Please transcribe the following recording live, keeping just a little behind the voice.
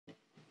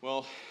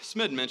Well,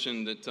 Smid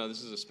mentioned that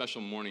this is a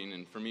special morning,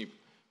 and for me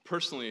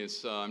personally,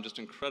 I'm just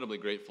incredibly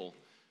grateful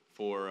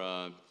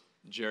for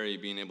Jerry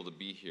being able to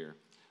be here.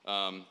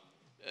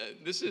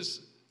 This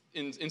is,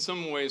 in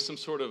some ways, some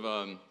sort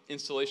of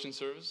installation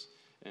service,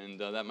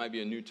 and that might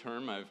be a new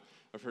term.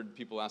 I've heard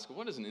people ask,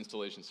 what is an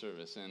installation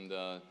service? And,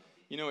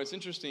 it's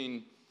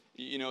interesting.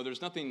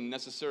 There's nothing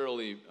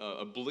necessarily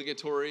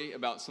obligatory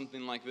about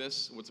something like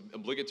this. What's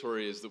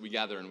obligatory is that we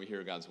gather and we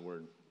hear God's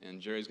word. And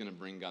Jerry's going to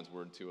bring God's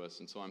word to us,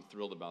 and so I'm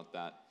thrilled about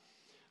that.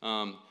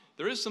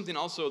 There is something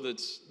also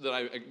that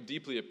I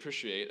deeply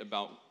appreciate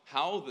about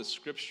how the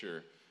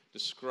Scripture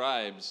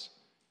describes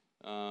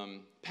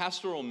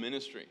pastoral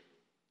ministry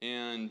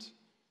and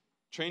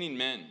training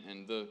men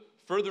and the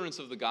furtherance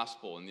of the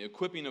gospel and the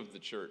equipping of the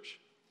church.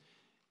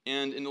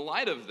 And in the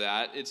light of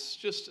that, it's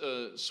just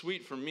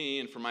sweet for me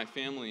and for my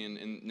family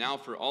and now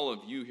for all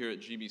of you here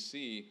at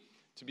GBC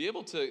to be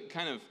able to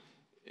kind of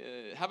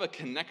have a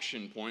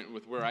connection point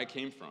with where I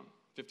came from.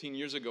 15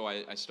 years ago,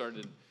 I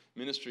started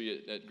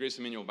ministry at Grace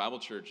Emmanuel Bible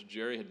Church.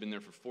 Jerry had been there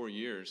for 4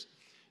 years.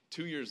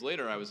 2 years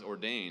later, I was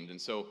ordained. And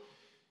so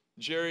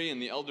Jerry and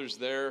the elders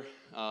there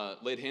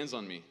laid hands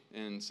on me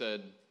and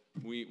said,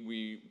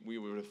 we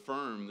would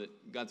affirm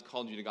that God's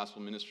called you to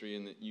gospel ministry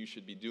and that you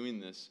should be doing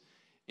this.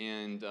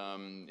 And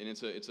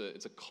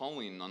it's a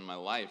calling on my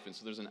life. And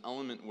so there's an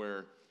element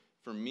where,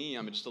 for me,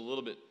 I'm just a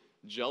little bit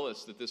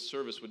jealous that this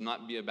service would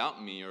not be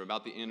about me or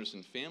about the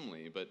Anderson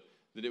family, but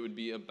that it would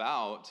be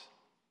about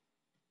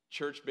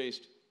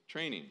church-based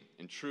training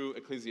and true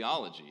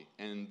ecclesiology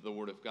and the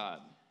Word of God.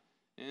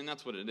 And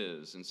that's what it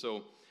is. And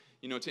so,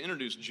 to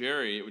introduce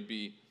Jerry, it would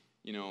be,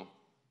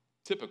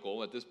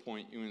 typical. At this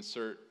point, you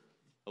insert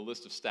a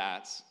list of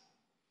stats.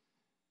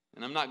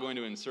 And I'm not going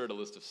to insert a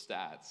list of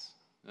stats.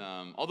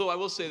 Although I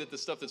will say that the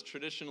stuff that's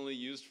traditionally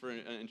used for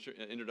an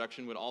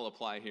introduction would all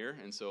apply here,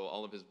 and so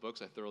all of his books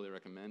I thoroughly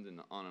recommend,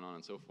 and on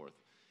and so forth.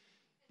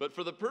 But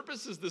for the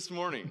purposes this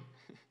morning,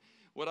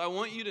 what I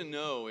want you to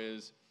know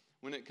is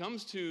when it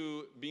comes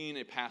to being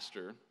a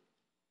pastor,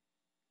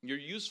 your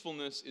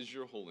usefulness is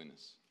your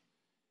holiness.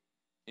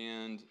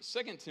 And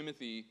 2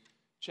 Timothy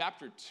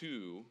chapter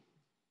 2,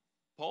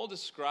 Paul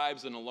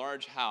describes in a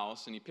large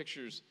house, and he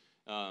pictures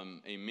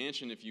a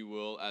mansion, if you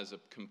will, as a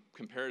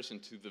comparison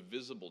to the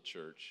visible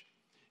church.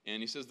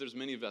 And he says there's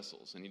many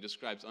vessels, and he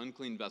describes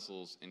unclean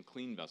vessels and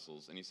clean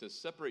vessels. And he says,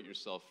 separate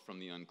yourself from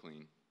the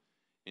unclean,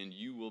 and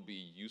you will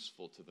be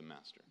useful to the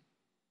master.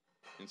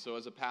 And so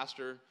as a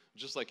pastor,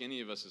 just like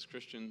any of us as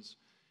Christians,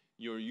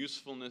 your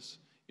usefulness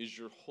is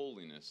your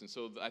holiness. And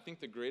so I think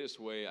the greatest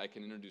way I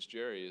can introduce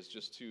Jerry is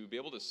just to be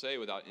able to say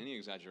without any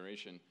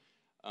exaggeration,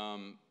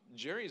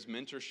 Jerry's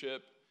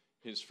mentorship,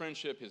 his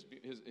friendship,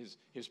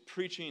 his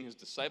preaching, his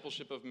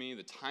discipleship of me,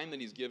 the time that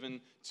he's given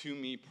to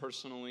me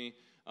personally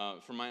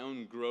for my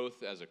own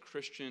growth as a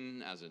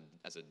Christian, as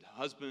a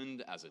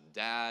husband, as a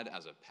dad,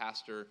 as a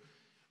pastor,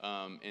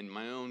 and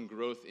my own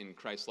growth in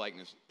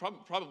Christ-likeness,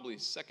 probably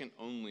second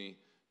only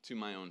to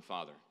my own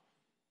father.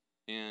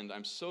 And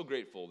I'm so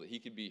grateful that he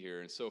could be here.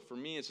 And so for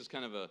me, it's just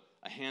kind of a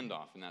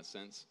handoff in that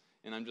sense.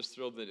 And I'm just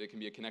thrilled that it can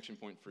be a connection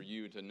point for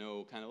you to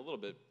know kind of a little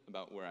bit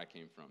about where I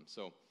came from.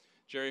 So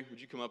Jerry,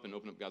 would you come up and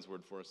open up God's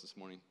Word for us this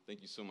morning?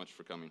 Thank you so much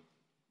for coming.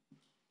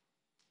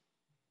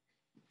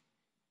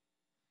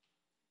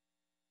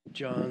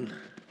 John,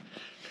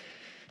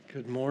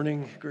 good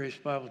morning, Grace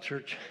Bible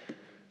Church.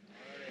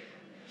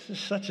 This is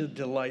such a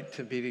delight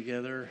to be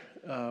together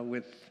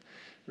with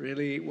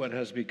really what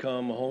has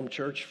become a home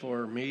church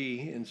for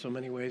me in so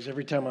many ways.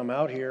 Every time I'm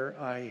out here,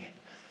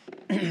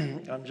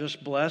 I'm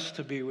just blessed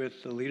to be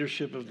with the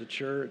leadership of the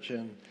church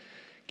and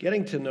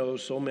getting to know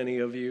so many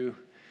of you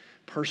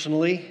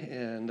personally,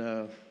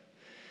 and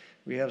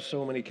we have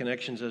so many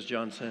connections, as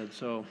John said,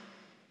 so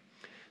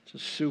it's a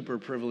super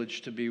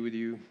privilege to be with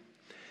you.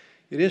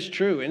 It is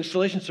true,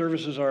 installation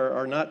services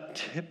are not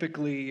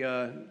typically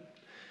a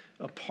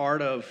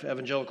part of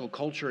evangelical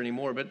culture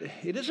anymore, but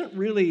it doesn't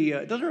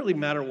really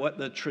matter what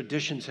the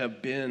traditions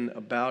have been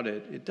about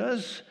it. It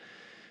does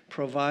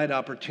provide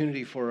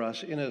opportunity for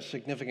us in a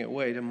significant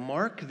way to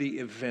mark the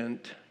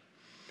event.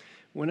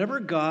 Whenever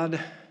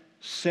God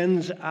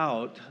sends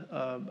out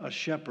a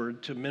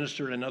shepherd to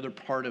minister in another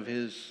part of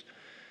his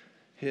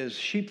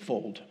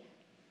sheepfold,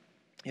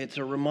 it's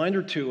a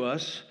reminder to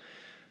us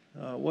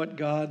what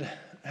God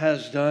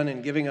has done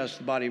in giving us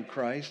the body of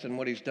Christ and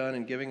what he's done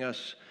in giving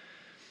us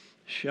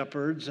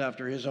shepherds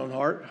after his own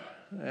heart.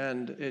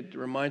 And it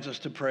reminds us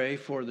to pray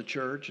for the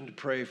church and to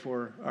pray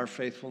for our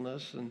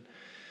faithfulness. And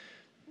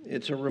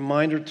it's a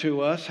reminder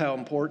to us how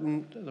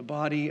important the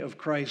body of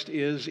Christ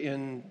is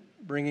in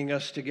bringing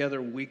us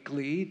together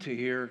weekly to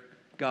hear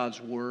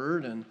God's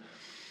word.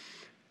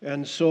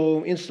 And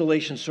so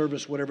installation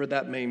service, whatever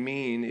that may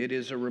mean, it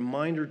is a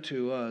reminder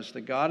to us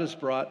that God has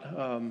brought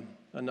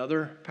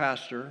another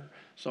pastor,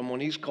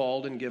 someone he's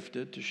called and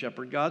gifted to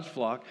shepherd God's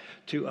flock,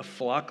 to a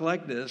flock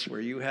like this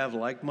where you have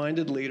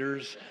like-minded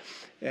leaders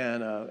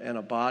and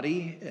a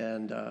body,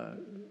 and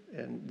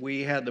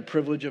we had the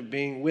privilege of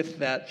being with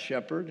that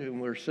shepherd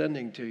whom we're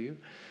sending to you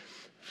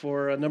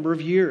for a number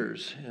of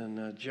years.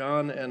 And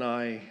John and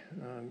I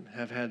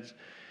have had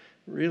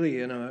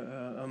really an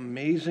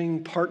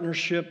amazing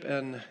partnership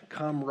and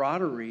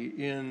camaraderie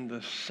in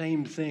the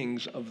same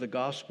things of the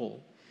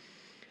gospel.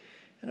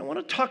 And I want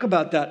to talk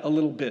about that a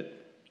little bit.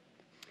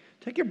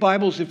 Take your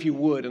Bibles, if you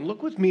would, and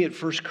look with me at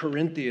 1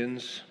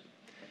 Corinthians.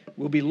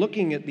 We'll be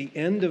looking at the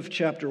end of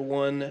chapter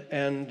 1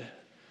 and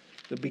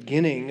the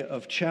beginning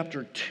of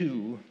chapter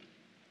 2.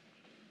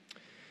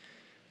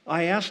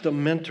 I asked a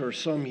mentor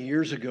some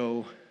years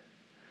ago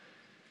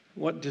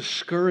what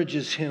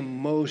discourages him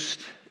most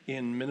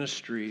in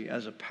ministry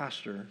as a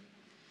pastor.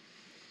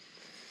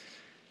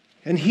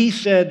 And he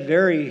said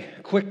very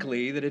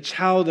quickly that it's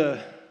how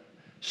the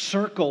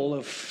circle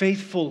of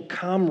faithful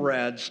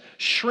comrades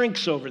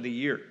shrinks over the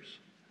years.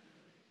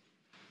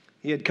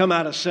 He had come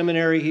out of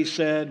seminary, he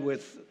said,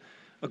 with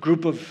a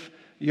group of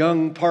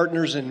young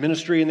partners in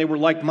ministry, and they were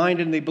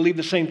like-minded, and they believed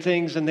the same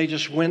things, and they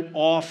just went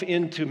off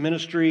into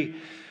ministry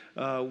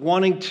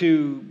wanting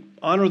to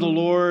honor the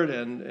Lord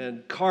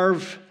and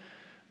carve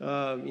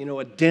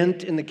a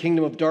dent in the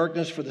kingdom of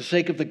darkness for the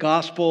sake of the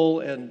gospel.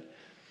 And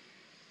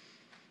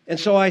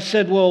so I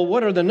said, well,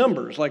 what are the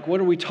numbers? Like, what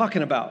are we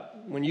talking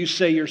about? When you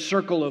say your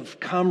circle of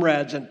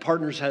comrades and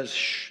partners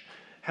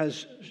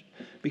has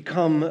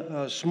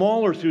become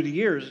smaller through the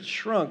years, it's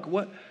shrunk,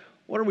 what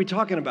are we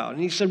talking about?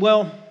 And he said,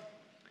 well,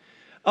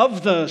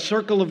 of the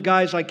circle of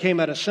guys I came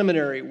out of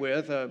seminary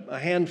with, a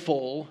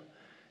handful,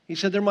 he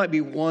said there might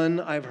be one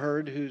I've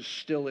heard who's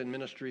still in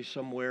ministry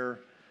somewhere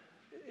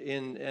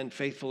and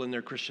faithful in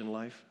their Christian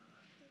life.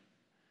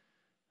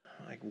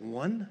 Like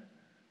one?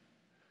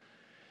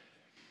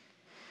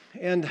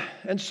 And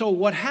so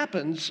what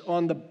happens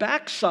on the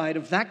backside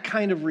of that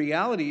kind of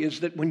reality is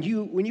that when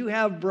you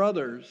have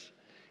brothers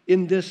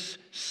in this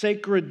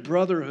sacred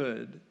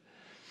brotherhood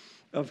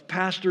of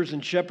pastors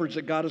and shepherds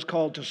that God has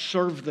called to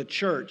serve the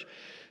church,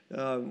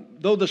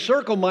 though the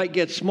circle might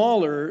get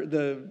smaller,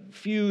 the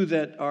few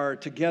that are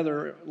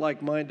together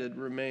like-minded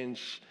remains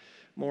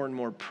more and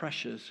more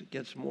precious. It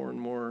gets more and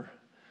more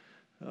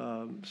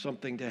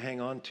something to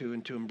hang on to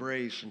and to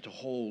embrace and to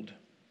hold.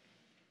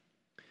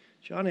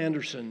 John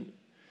Anderson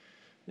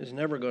is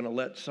never going to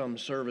let some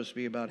service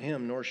be about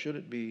him, nor should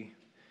it be.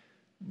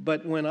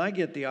 But when I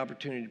get the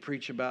opportunity to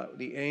preach about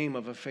the aim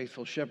of a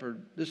faithful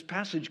shepherd, this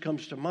passage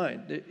comes to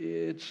mind.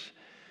 It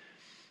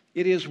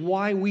is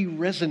why we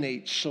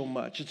resonate so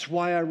much. It's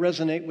why I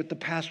resonate with the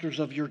pastors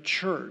of your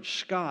church,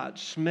 Scott,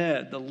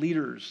 Smed, the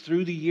leaders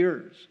through the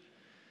years.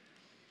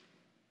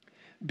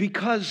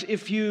 Because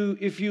if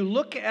you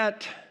look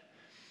at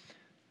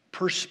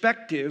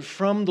perspective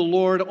from the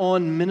Lord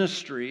on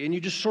ministry, and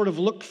you just sort of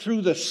look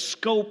through the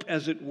scope,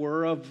 as it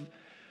were,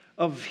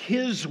 of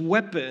His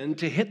weapon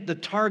to hit the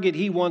target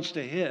He wants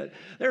to hit,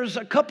 there's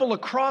a couple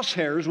of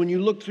crosshairs when you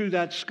look through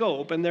that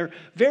scope, and they're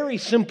very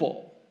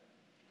simple.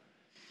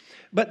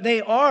 But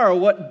they are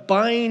what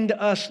bind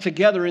us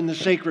together in the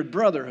sacred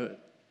brotherhood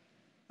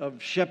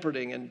of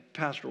shepherding and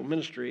pastoral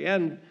ministry,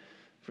 and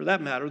for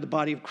that matter, the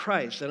body of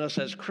Christ and us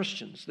as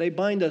Christians. They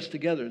bind us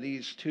together,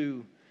 these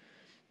two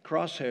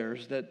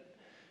crosshairs that,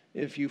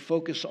 if you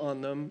focus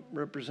on them,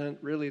 represent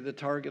really the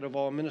target of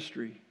all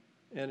ministry.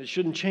 And it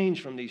shouldn't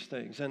change from these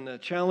things. And the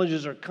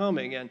challenges are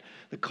coming, and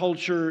the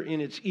culture in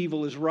its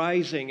evil is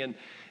rising,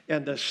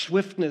 and the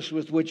swiftness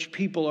with which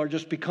people are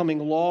just becoming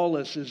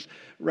lawless is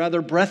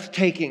rather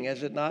breathtaking,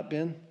 has it not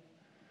been?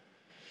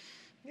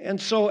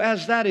 And so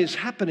as that is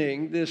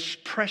happening, this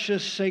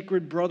precious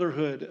sacred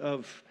brotherhood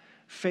of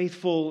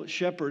faithful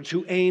shepherds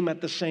who aim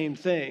at the same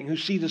thing, who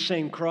see the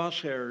same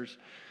crosshairs,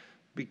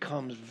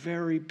 becomes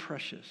very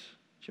precious.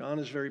 John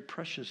is very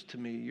precious to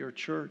me. Your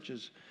church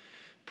is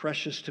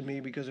precious to me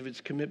because of its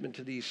commitment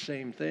to these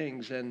same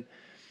things. And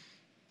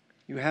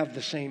you have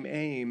the same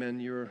aim,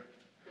 and your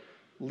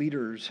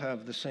leaders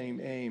have the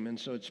same aim. And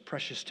so it's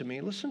precious to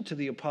me. Listen to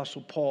the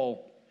Apostle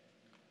Paul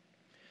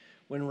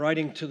when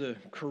writing to the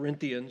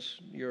Corinthians.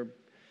 Your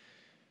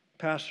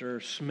pastor,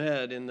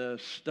 Smed, in the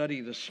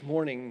study this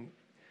morning,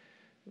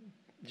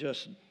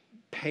 just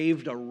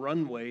paved a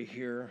runway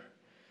here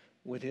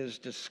with his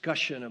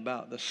discussion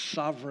about the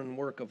sovereign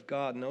work of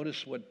God.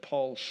 Notice what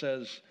Paul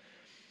says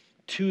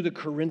to the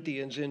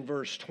Corinthians in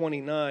verse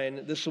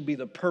 29. This will be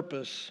the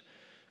purpose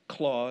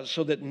clause,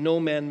 so that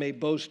no man may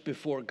boast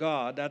before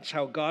God. That's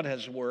how God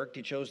has worked.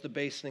 He chose the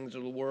base things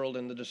of the world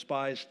and the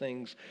despised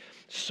things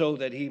so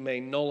that He may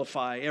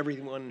nullify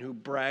everyone who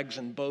brags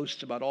and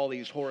boasts about all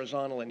these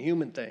horizontal and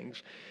human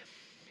things.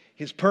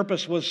 His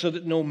purpose was so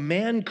that no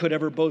man could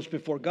ever boast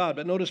before God.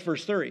 But notice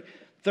verse 30.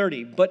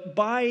 But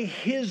by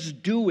His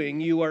doing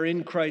you are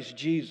in Christ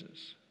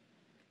Jesus.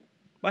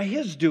 By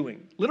His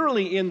doing.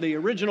 Literally in the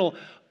original,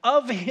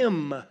 of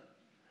Him.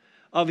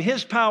 Of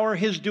His power,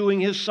 His doing,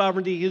 His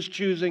sovereignty, His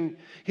choosing,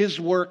 His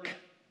work,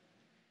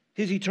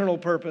 His eternal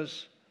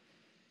purpose.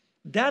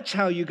 That's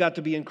how you got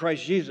to be in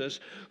Christ Jesus,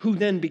 who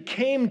then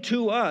became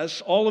to us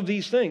all of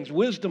these things: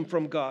 wisdom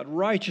from God,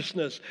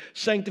 righteousness,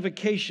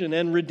 sanctification,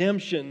 and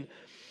redemption,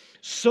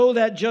 So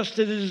that just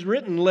as it is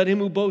written, let him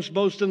who boasts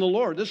boast in the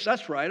Lord.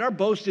 That's right. Our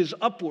boast is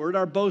upward.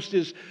 Our boast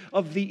is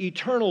of the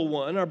eternal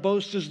one. Our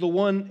boast is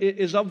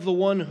of the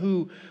one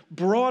who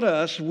brought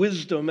us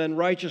wisdom and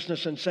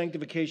righteousness and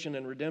sanctification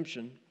and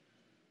redemption.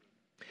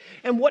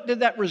 And what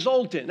did that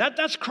result in?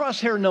 That's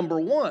crosshair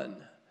number one.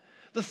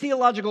 The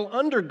theological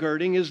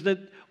undergirding is that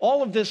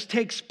all of this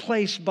takes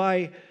place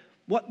by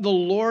what the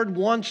Lord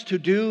wants to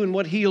do and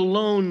what he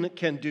alone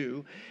can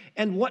do.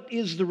 And what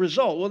is the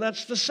result? Well,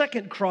 that's the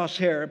second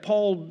crosshair.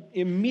 Paul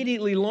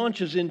immediately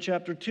launches in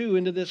chapter 2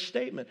 into this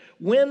statement.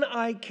 When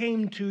I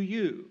came to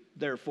you,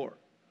 therefore,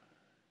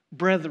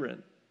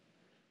 brethren,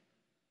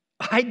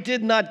 I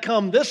did not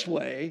come this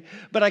way,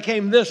 but I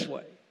came this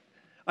way.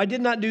 I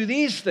did not do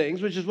these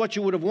things, which is what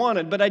you would have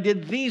wanted, but I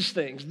did these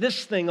things,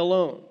 this thing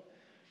alone.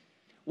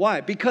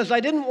 Why? Because I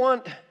didn't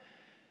want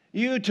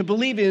you to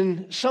believe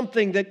in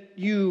something that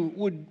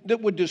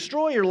would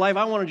destroy your life.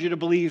 I wanted you to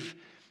believe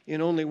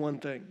in only one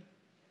thing.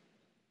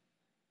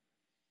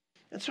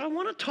 And so I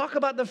want to talk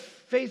about the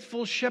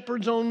faithful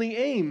shepherd's only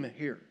aim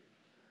here.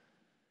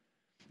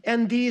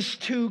 And these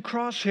two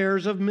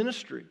crosshairs of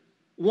ministry.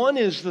 One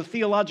is the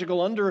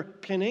theological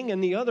underpinning,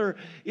 and the other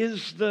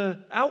is the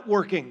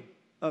outworking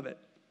of it.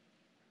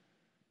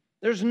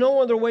 There's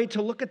no other way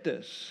to look at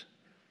this.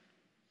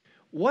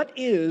 What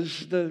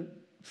is the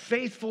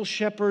faithful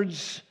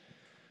shepherd's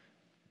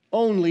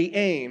only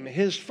aim?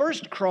 His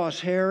first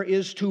crosshair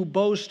is to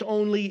boast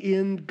only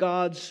in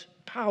God's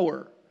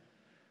power.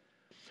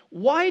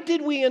 Why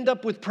did we end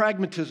up with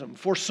pragmatism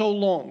for so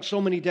long,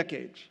 so many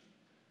decades?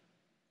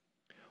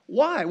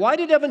 Why? Why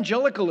did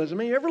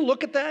evangelicalism? You ever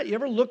look at that? You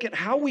ever look at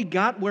how we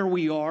got where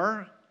we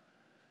are?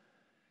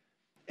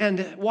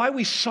 And why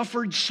we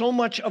suffered so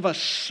much of a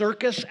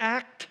circus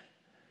act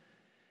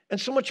and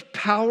so much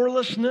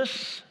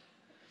powerlessness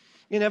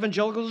in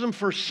evangelicalism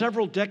for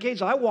several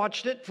decades? I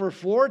watched it for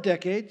 4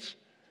 decades.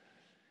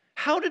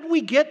 How did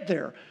we get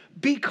there?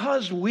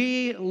 Because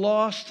we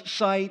lost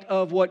sight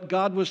of what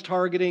God was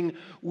targeting.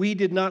 We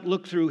did not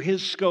look through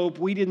his scope.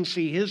 We didn't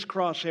see his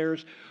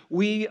crosshairs.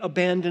 We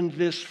abandoned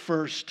this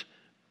first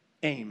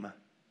aim.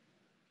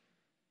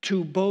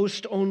 To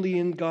boast only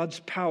in God's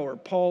power.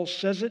 Paul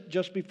says it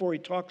just before he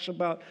talks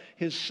about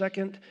his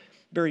second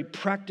very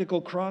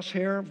practical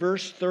crosshair.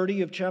 Verse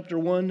 30 of chapter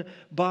 1,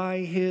 by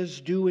his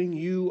doing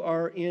you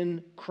are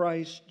in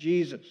Christ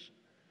Jesus.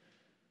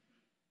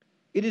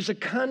 It is a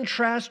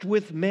contrast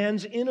with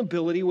man's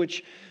inability,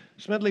 which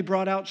Smedley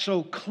brought out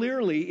so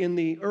clearly in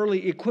the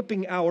early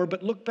equipping hour.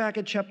 But look back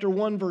at chapter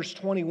 1, verse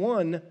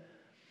 21.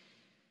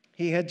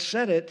 He had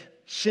said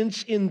it,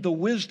 since in the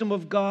wisdom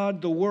of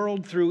God, the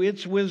world through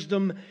its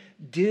wisdom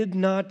did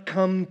not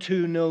come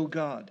to know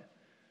God.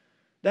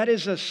 That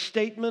is a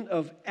statement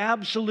of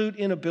absolute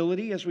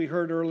inability, as we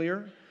heard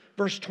earlier.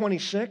 Verse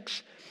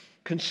 26,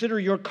 consider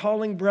your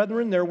calling,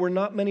 brethren. There were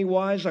not many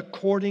wise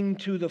according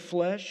to the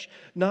flesh,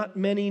 not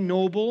many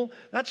noble.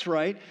 That's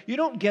right. You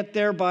don't get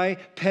there by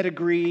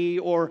pedigree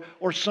or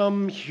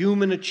some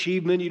human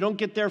achievement. You don't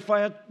get there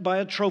by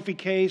a trophy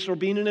case or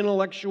being an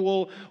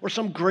intellectual or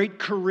some great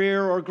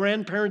career or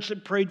grandparents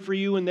that prayed for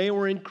you and they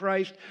were in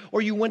Christ,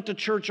 or you went to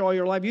church all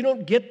your life. You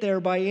don't get there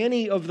by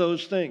any of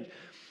those things.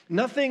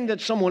 Nothing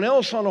that someone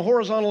else on a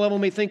horizontal level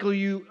may think of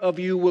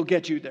you will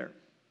get you there.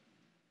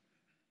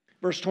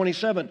 Verse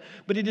 27,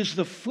 but it is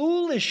the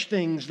foolish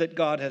things that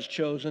God has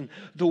chosen,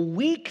 the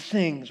weak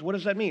things. What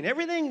does that mean?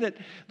 Everything that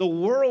the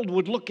world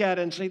would look at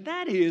and say,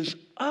 that is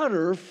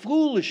utter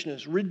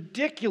foolishness,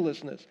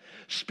 ridiculousness.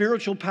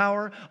 Spiritual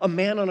power, a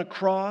man on a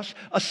cross,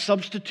 a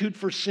substitute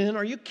for sin.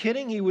 Are you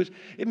kidding?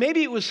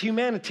 Maybe it was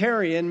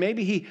humanitarian.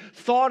 Maybe he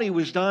thought he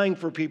was dying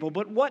for people,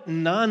 but what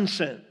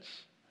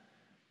nonsense.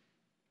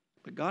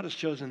 But God has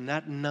chosen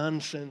that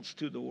nonsense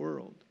to the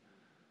world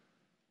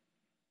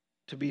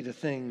to be the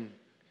thing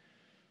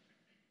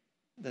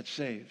that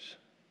saves.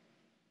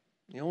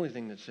 The only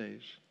thing that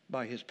saves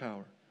by his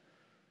power.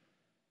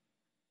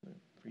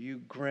 For you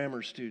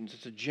grammar students,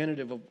 it's a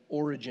genitive of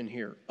origin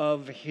here.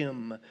 Of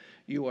him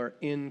you are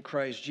in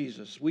Christ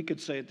Jesus. We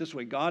could say it this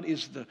way. God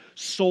is the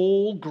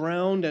sole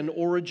ground and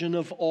origin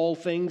of all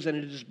things, and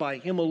it is by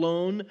him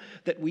alone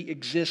that we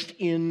exist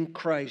in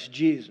Christ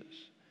Jesus.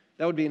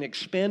 That would be an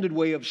expanded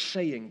way of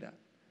saying that.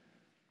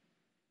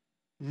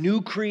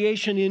 New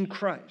creation in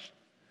Christ.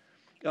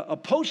 A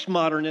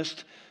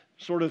postmodernist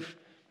sort of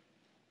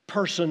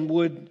person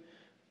would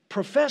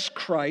profess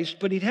Christ,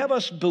 but he'd have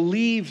us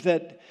believe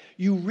that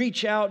you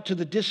reach out to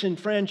the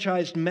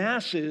disenfranchised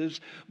masses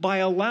by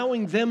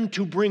allowing them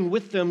to bring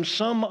with them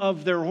some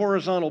of their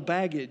horizontal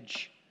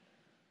baggage.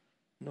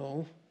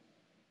 No.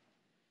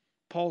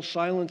 Paul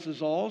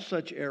silences all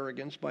such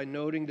arrogance by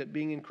noting that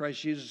being in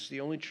Christ Jesus is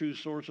the only true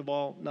source of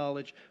all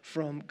knowledge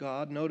from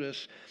God.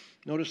 Notice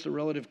the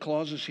relative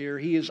clauses here.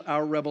 He is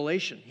our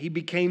revelation. He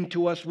became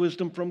to us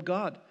wisdom from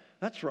God.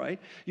 That's right.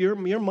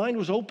 Your mind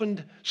was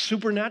opened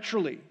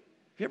supernaturally.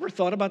 Have you ever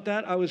thought about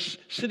that? I was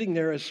sitting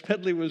there as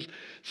Smedley was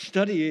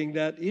studying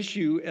that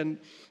issue, and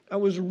I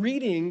was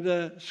reading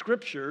the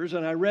scriptures,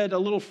 and I read a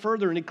little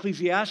further in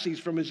Ecclesiastes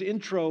from his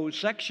intro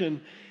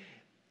section.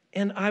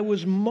 And I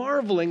was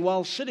marveling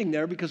while sitting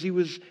there because he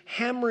was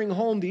hammering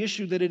home the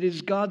issue that it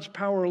is God's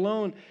power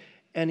alone.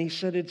 And he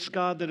said, it's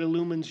God that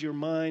illumines your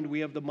mind. We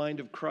have the mind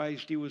of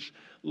Christ. He was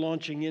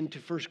launching into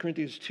 1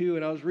 Corinthians 2.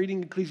 And I was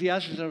reading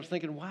Ecclesiastes and I was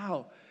thinking,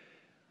 wow,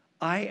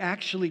 I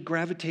actually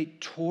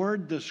gravitate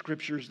toward the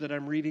scriptures that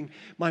I'm reading.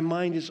 My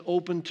mind is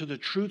open to the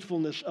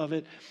truthfulness of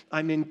it.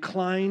 I'm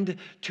inclined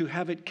to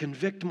have it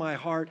convict my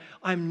heart.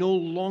 I'm no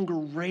longer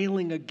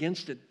railing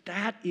against it.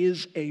 That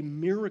is a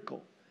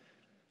miracle.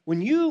 When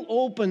you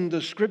open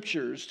the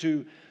scriptures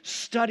to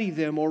study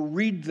them or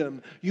read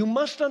them, you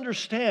must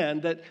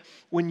understand that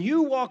when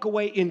you walk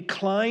away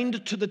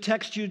inclined to the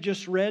text you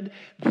just read,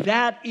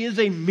 that is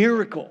a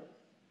miracle.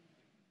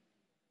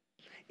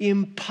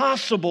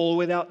 Impossible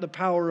without the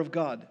power of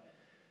God.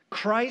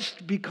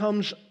 Christ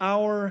becomes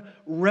our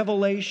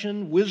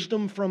revelation,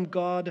 wisdom from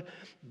God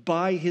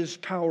by his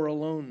power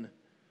alone.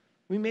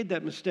 We made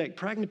that mistake.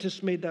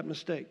 Pragmatists made that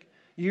mistake.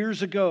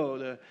 Years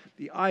ago,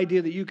 the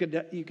idea that you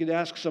could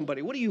ask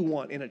somebody, what do you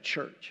want in a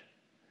church?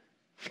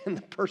 And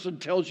the person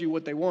tells you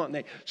what they want, and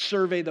they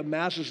survey the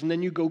masses, and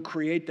then you go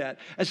create that,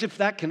 as if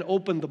that can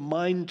open the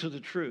mind to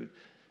the truth.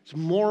 It's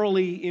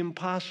morally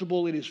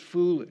impossible. It is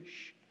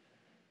foolish.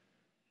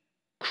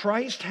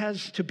 Christ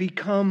has to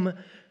become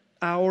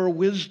our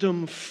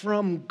wisdom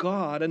from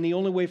God, and the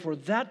only way for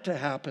that to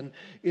happen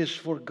is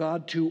for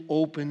God to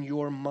open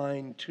your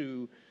mind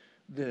to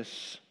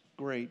this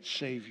great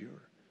Savior,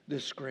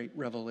 this great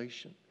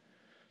revelation.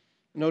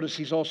 Notice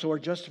he's also our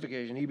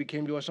justification. He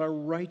became to us our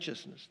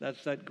righteousness.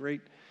 That's that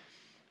great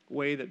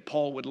way that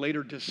Paul would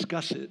later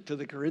discuss it to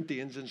the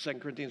Corinthians in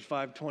 2 Corinthians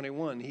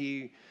 5:21.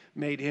 He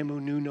made him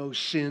who knew no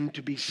sin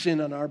to be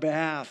sin on our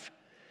behalf,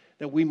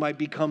 that we might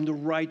become the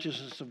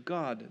righteousness of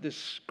God,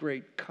 this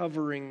great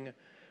covering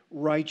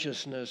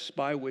righteousness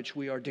by which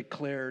we are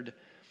declared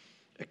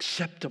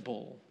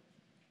acceptable.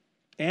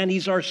 And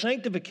he's our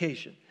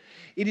sanctification.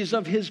 It is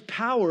of his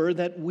power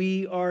that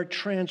we are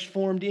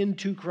transformed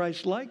into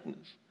Christ's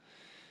likeness.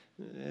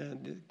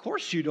 And of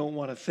course you don't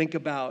want to think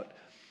about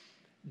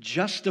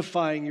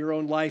justifying your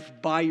own life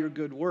by your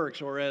good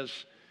works, or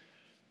as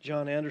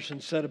John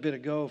Anderson said a bit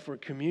ago for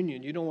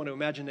communion, you don't want to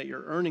imagine that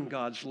you're earning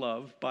God's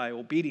love by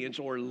obedience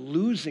or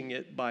losing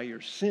it by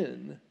your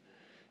sin.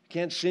 You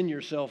can't sin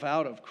yourself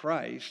out of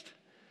Christ.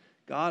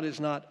 God is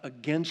not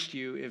against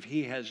you if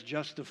he has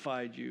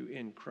justified you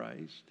in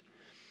Christ.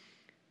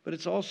 But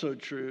it's also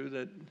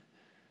true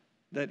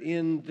that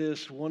in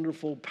this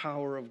wonderful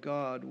power of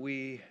God,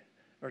 we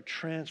are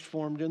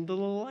transformed into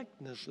the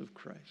likeness of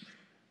Christ.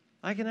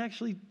 I can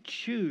actually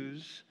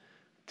choose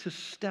to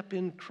step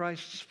in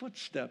Christ's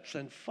footsteps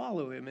and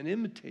follow him and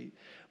imitate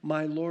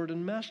my Lord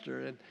and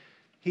Master. And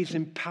he's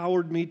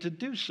empowered me to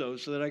do so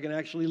that I can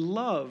actually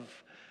love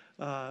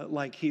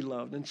like he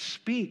loved and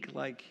speak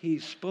like he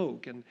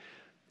spoke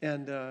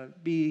and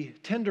be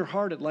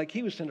tenderhearted like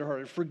he was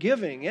tenderhearted,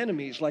 forgiving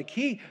enemies like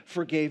he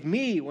forgave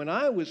me when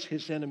I was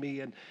his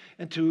enemy,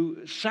 and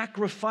to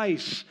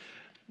sacrifice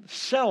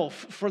self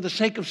for the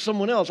sake of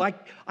someone else.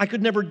 I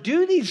could never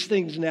do these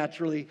things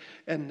naturally,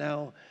 and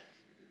now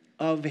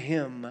of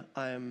him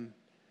I'm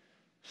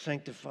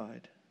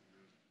sanctified.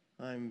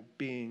 I'm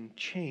being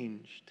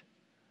changed.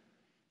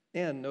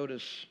 And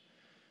notice,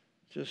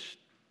 just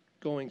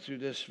going through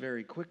this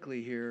very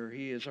quickly here,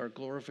 he is our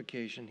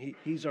glorification.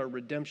 He's our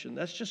redemption.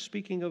 That's just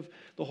speaking of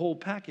the whole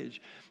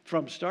package.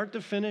 From start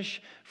to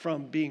finish,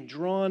 from being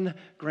drawn,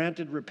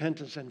 granted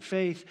repentance and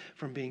faith,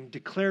 from being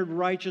declared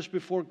righteous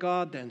before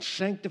God, then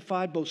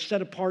sanctified, both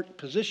set apart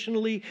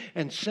positionally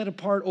and set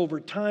apart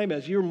over time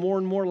as you're more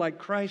and more like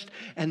Christ,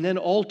 and then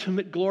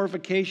ultimate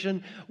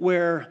glorification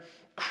where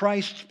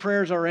Christ's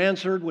prayers are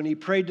answered when he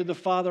prayed to the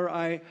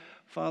Father,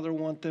 Father,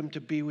 want them to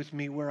be with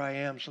me where I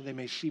am so they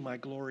may see my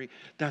glory.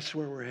 That's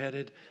where we're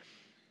headed.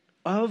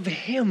 Of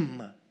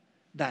him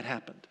that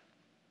happened.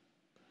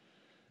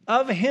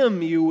 Of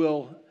him you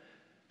will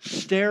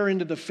stare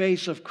into the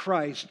face of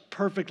Christ,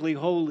 perfectly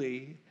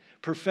holy,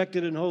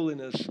 perfected in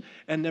holiness,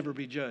 and never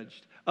be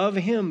judged. Of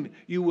him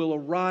you will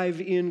arrive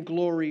in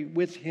glory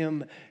with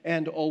him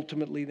and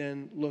ultimately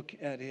then look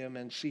at him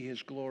and see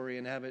his glory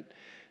and have it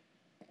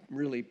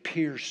really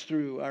pierce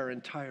through our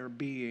entire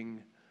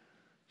being,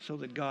 so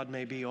that God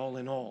may be all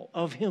in all.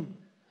 Of him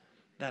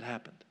that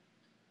happened.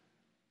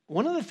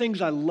 One of the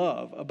things I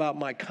love about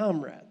my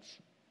comrades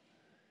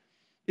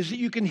is that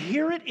you can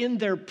hear it in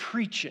their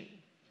preaching.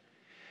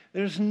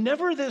 There's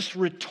never this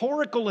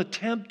rhetorical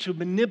attempt to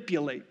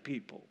manipulate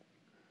people.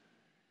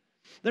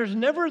 There's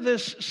never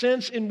this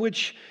sense in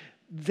which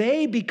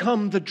they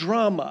become the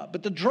drama,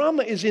 but the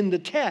drama is in the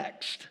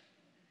text.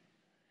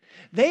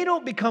 They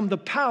don't become the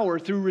power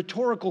through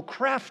rhetorical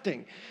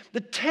crafting. The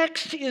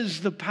text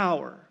is the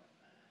power.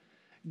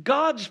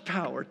 God's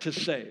power to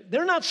save.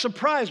 They're not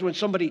surprised when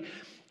somebody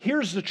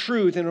hears the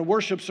truth in a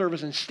worship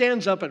service and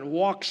stands up and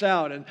walks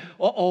out and,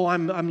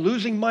 I'm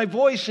losing my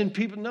voice and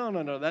people.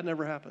 No, that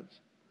never happens.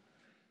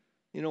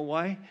 You know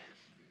why?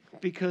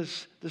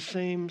 because the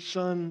same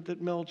sun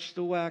that melts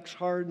the wax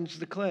hardens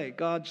the clay.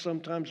 God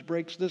sometimes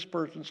breaks this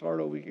person's heart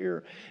over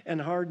here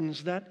and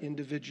hardens that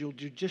individual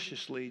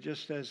judiciously,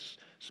 just as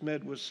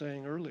Smed was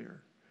saying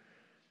earlier.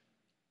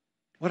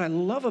 What I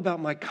love about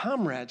my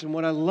comrades and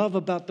what I love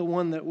about the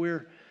one that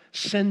we're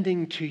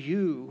sending to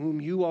you, whom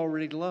you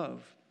already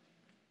love,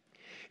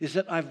 is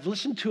that I've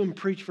listened to him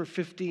preach for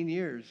 15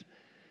 years,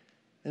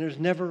 and there's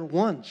never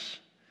once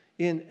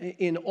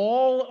in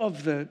all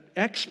of the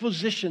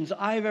expositions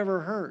I've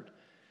ever heard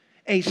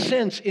a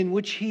sense in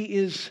which he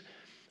is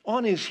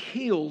on his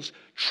heels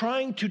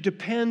trying to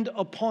depend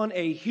upon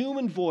a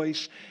human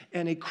voice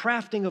and a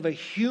crafting of a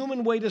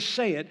human way to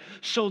say it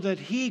so that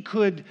he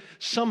could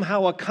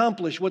somehow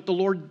accomplish what the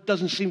Lord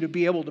doesn't seem to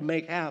be able to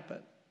make happen.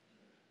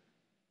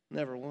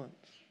 Never once.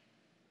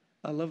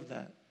 I love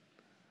that.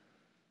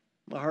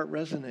 My heart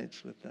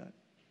resonates with that.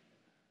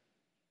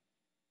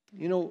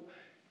 You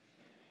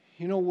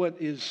know what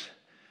is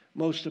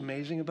most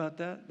amazing about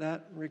that?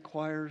 That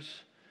requires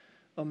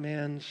a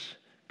man's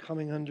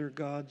coming under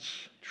God's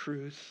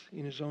truth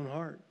in his own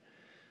heart.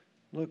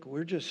 Look,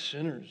 we're just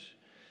sinners.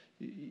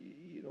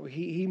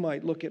 He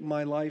might look at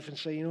my life and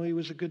say, he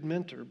was a good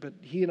mentor, but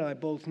he and I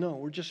both know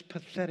we're just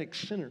pathetic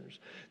sinners.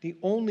 The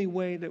only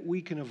way that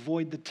we can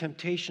avoid the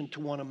temptation to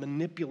want to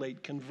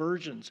manipulate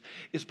conversions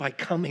is by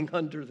coming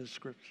under the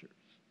Scriptures.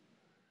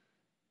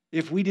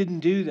 If we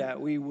didn't do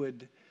that, we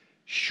would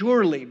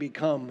surely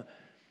become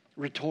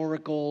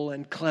rhetorical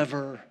and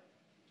clever.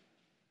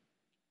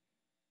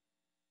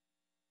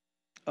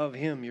 Of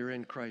him, you're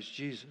in Christ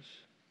Jesus.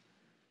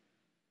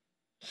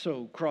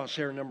 So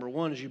crosshair number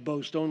one is you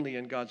boast only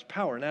in God's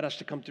power. And that has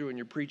to come through in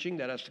your preaching.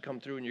 That has to come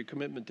through in your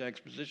commitment to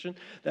exposition.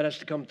 That has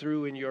to come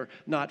through in your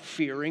not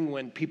fearing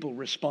when people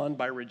respond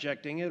by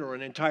rejecting it, or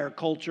an entire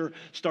culture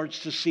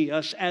starts to see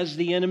us as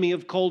the enemy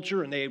of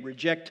culture and they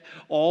reject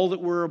all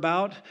that we're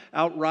about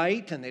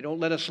outright and they don't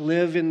let us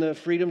live in the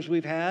freedoms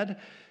we've had.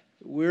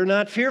 We're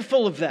not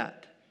fearful of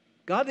that.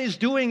 God is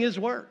doing his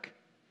work.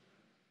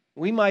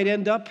 We might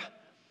end up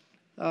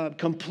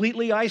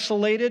completely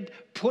isolated,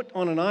 put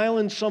on an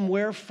island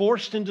somewhere,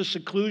 forced into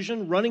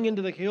seclusion, running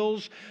into the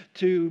hills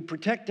to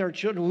protect our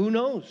children. Who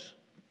knows?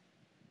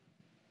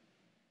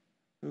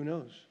 Who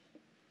knows?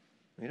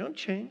 We don't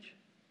change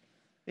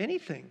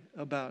anything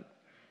about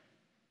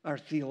our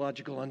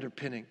theological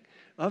underpinning.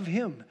 Of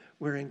him,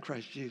 we're in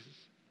Christ Jesus.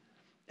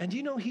 And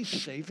you know he's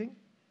saving?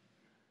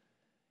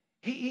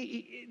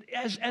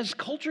 As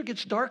culture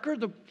gets darker,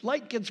 the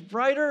light gets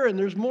brighter, and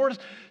there's more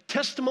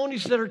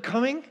testimonies that are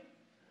coming.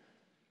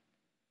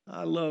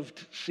 I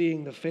loved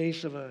seeing the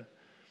faces of a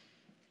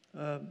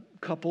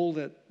couple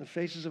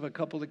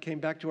that came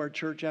back to our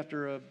church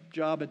after a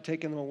job had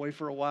taken them away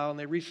for a while, and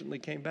they recently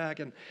came back.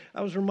 And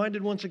I was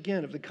reminded once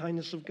again of the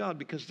kindness of God,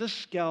 because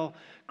this gal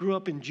grew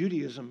up in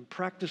Judaism,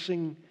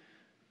 practicing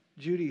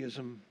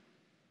Judaism.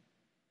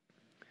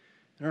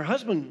 And her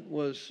husband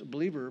was a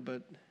believer,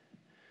 but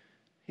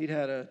he'd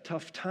had a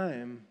tough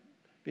time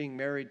being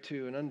married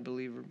to an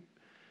unbeliever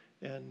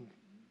and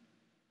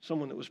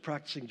someone that was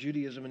practicing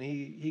Judaism, and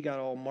he got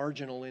all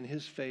marginal in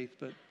his faith.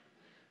 But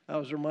I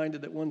was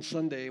reminded that one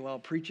Sunday while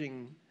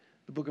preaching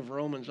the book of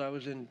Romans, I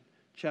was in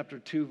chapter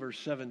 2, verse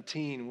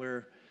 17,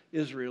 where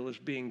Israel is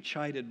being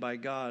chided by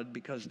God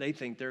because they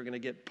think they're going to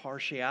get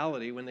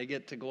partiality when they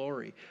get to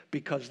glory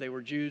because they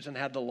were Jews and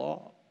had the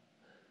law.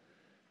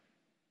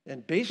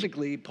 And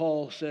basically,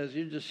 Paul says,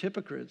 you're just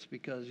hypocrites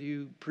because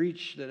you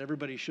preach that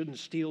everybody shouldn't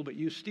steal, but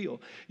you steal.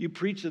 You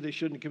preach that they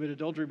shouldn't commit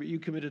adultery, but you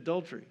commit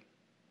adultery.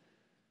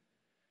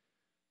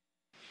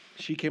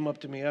 She came up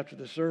to me after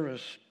the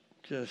service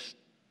just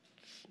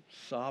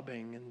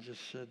sobbing and just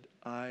said,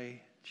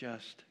 I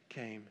just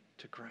came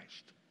to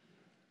Christ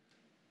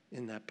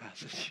in that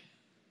passage.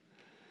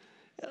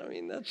 I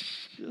mean, that's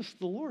just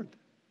the Lord.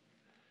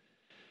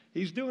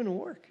 He's doing the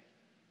work.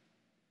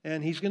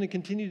 And he's going to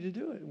continue to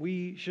do it.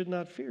 We should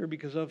not fear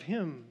because of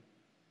him,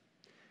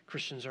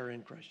 Christians are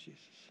in Christ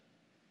Jesus.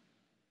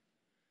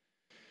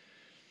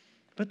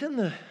 But then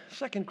the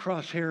second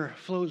crosshair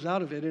flows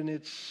out of it, and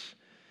it's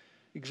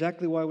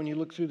exactly why when you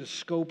look through the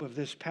scope of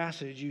this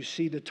passage, you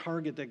see the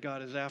target that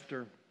God is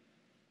after.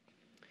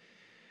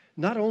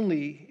 Not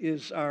only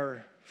is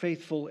our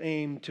faithful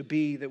aim to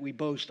be that we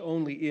boast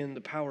only in the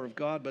power of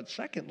God, but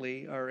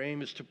secondly, our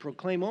aim is to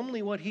proclaim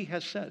only what he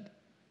has said.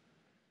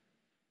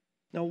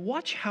 Now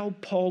watch how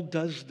Paul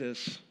does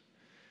this.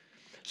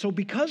 So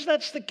because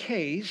that's the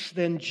case,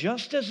 then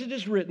just as it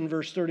is written,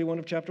 verse 31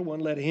 of chapter 1,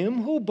 let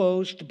him who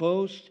boast,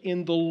 boast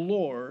in the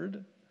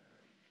Lord.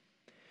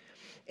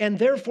 And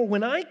therefore,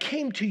 when I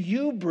came to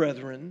you,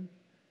 brethren,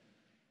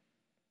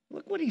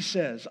 look what he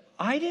says.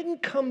 I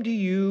didn't come to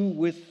you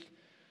with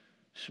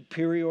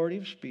superiority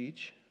of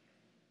speech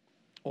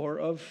or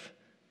of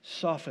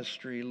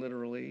sophistry,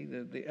 literally,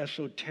 the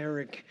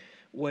esoteric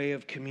way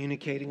of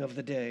communicating of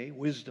the day,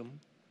 wisdom,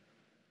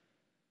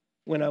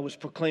 when I was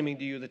proclaiming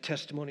to you the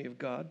testimony of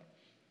God.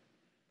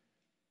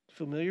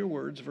 Familiar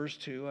words, verse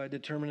 2, I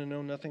determined to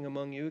know nothing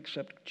among you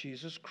except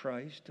Jesus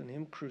Christ and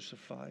him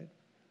crucified.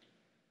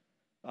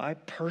 I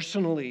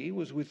personally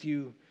was with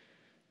you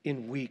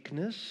in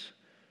weakness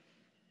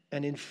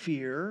and in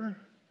fear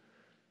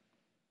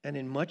and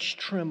in much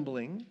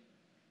trembling.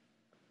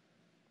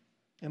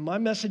 And my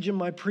message and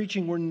my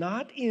preaching were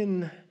not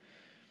in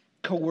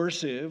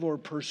coercive or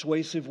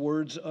persuasive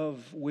words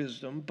of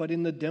wisdom, but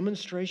in the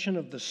demonstration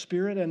of the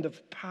Spirit and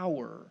of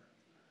power.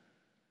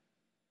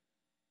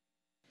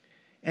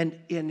 And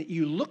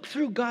you look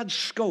through God's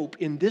scope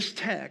in this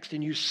text,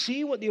 and you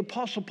see what the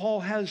Apostle Paul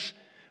has,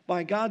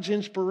 by God's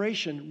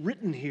inspiration,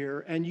 written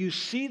here, and you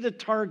see the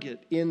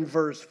target in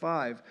verse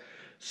 5,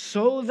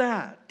 so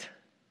that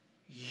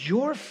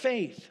your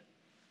faith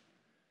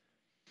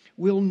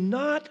will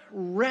not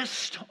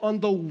rest on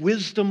the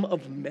wisdom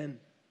of men,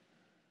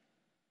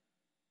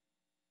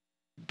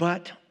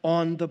 but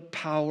on the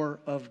power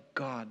of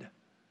God.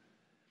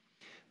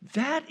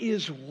 That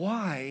is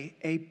why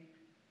a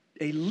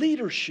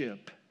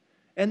leadership,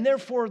 and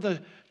therefore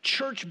the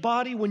church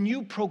body, when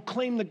you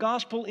proclaim the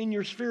gospel in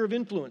your sphere of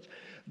influence,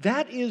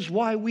 that is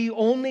why we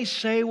only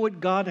say what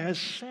God has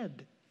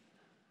said.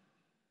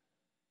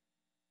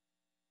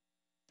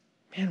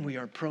 Man, we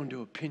are prone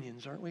to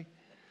opinions, aren't we?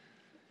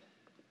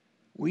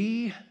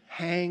 We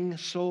hang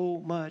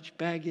so much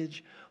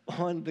baggage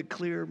on the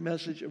clear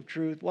message of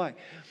truth. Why?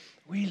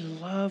 We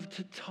love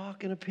to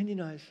talk and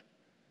opinionize.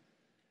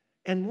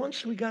 And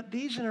once we got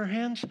these in our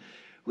hands,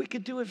 we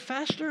could do it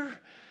faster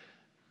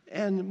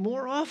and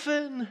more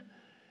often,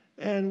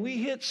 and we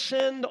hit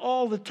send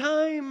all the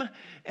time,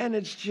 and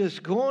it's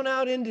just going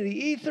out into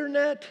the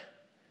ethernet,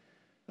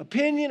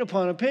 opinion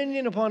upon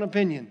opinion upon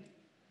opinion.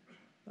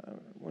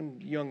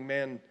 One young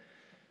man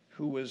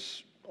who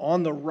was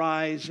on the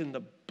rise in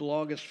the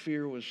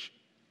blogosphere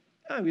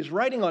he was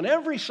writing on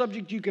every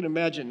subject you can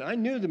imagine. I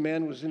knew the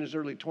man was in his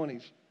early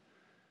 20s.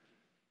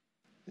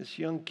 This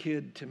young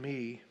kid to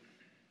me.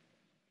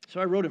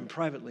 So I wrote him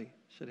privately.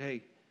 Said,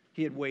 hey,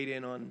 he had weighed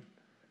in on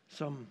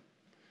some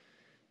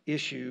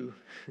issue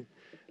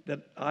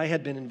that I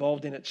had been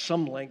involved in at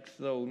some length,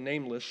 though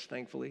nameless,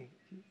 thankfully.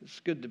 It's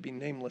good to be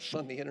nameless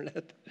on the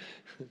internet.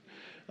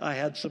 I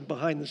had some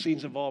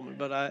behind-the-scenes involvement,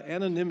 but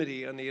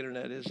anonymity on the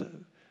internet it's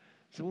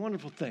a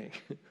wonderful thing.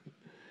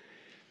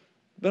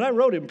 But I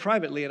wrote him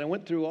privately, and I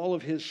went through all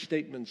of his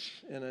statements,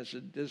 and I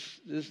said,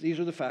 these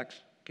are the facts.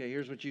 Okay,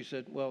 here's what you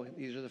said. Well,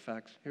 these are the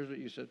facts. Here's what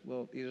you said.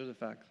 Well, these are the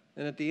facts.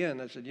 And at the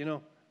end, I said,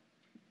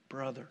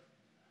 brother,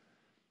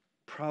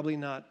 probably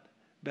not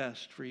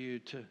best for you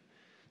to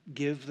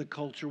give the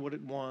culture what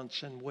it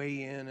wants and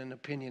weigh in and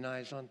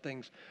opinionize on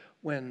things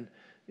when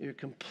you're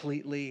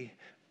completely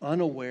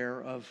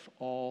unaware of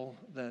all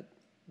that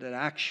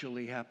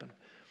actually happened.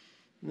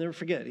 I'll never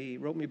forget, he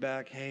wrote me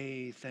back,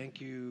 hey,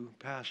 thank you,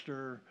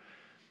 Pastor.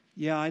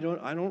 Yeah, I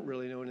don't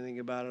really know anything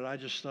about it. I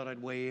just thought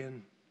I'd weigh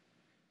in.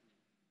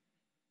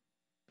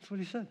 That's what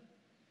he said.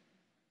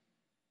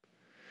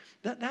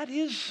 That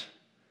is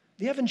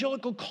the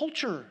evangelical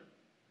culture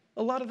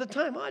a lot of the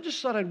time. I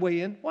just thought I'd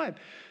weigh in. Why?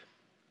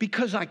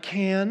 Because I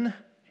can.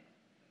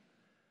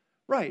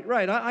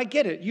 Right. I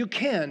get it. You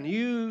can.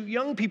 You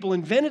young people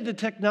invented the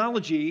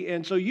technology,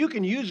 and so you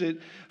can use it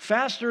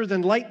faster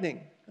than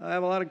lightning. I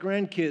have a lot of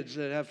grandkids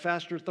that have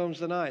faster thumbs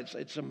than I.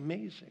 It's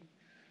amazing.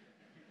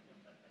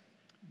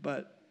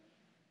 But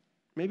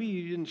maybe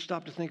you didn't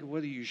stop to think of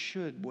whether you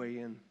should weigh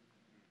in.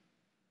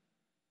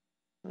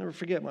 I'll never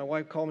forget, my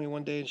wife called me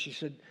one day and she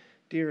said,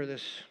 dear,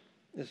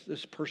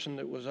 this person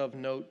that was of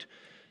note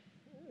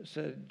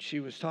said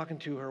she was talking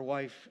to her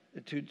wife,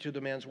 to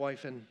the man's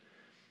wife, and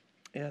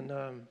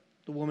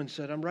the woman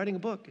said, I'm writing a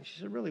book. And she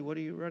said, really, what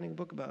are you writing a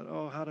book about?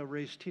 Oh, how to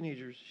raise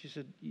teenagers. She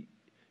said,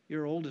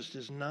 your oldest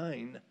is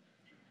 9.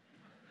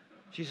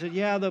 She said,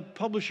 yeah, the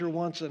publisher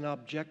wants an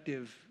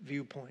objective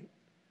viewpoint.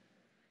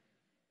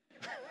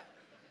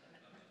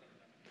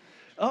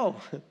 Oh,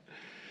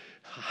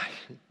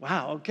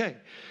 wow, okay.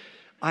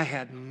 I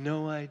had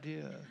no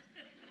idea.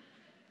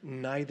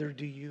 Neither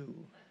do you.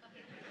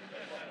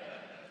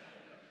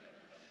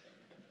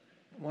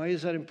 Why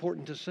is that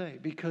important to say?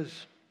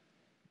 Because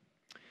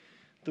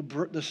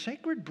the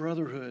sacred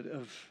brotherhood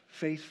of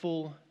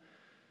faithful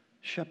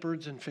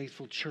shepherds and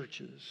faithful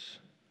churches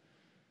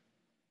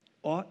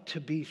ought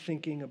to be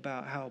thinking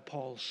about how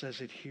Paul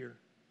says it here.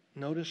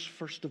 Notice,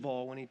 first of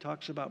all, when he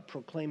talks about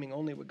proclaiming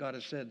only what God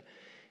has said,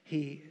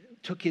 he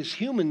took his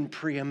human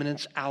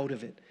preeminence out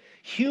of it,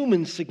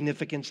 human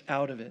significance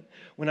out of it.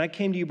 When I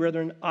came to you,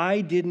 brethren,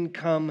 I didn't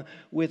come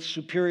with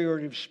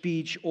superiority of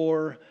speech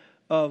or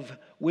of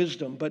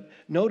wisdom. But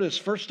notice,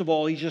 first of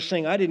all, he's just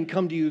saying, I didn't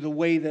come to you the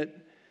way that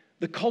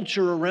the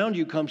culture around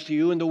you comes to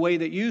you and the way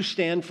that you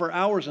stand for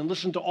hours and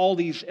listen to all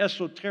these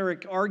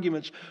esoteric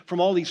arguments from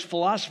all these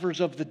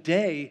philosophers of the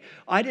day.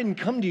 I didn't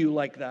come to you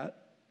like that.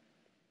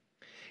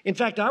 In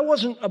fact, I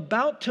wasn't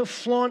about to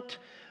flaunt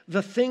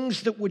the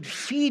things that would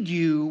feed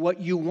you what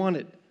you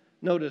wanted.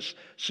 Notice,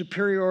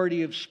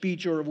 superiority of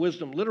speech or of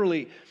wisdom.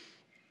 Literally,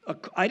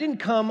 I didn't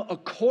come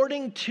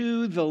according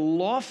to the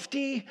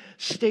lofty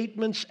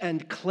statements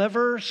and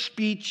clever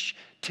speech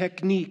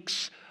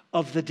techniques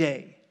of the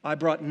day. I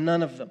brought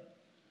none of them.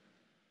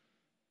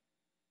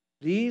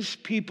 These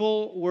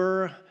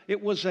people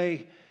it was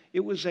a It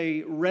was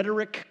a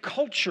rhetoric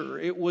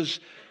culture.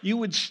 You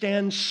would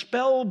stand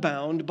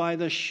spellbound by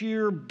the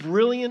sheer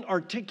brilliant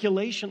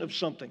articulation of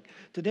something.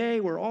 Today,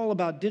 we're all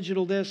about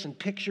digital this and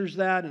pictures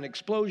that and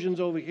explosions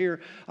over here.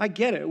 I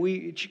get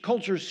it.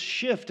 Cultures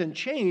shift and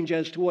change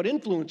as to what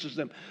influences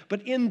them.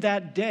 But in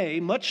that day,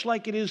 much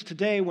like it is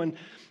today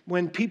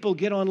when people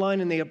get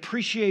online and they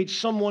appreciate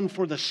someone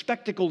for the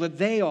spectacle that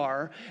they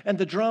are, and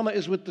the drama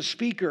is with the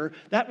speaker,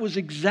 that was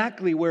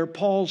exactly where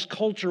Paul's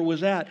culture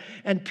was at.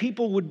 And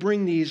people would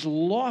bring these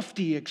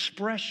lofty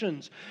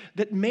expressions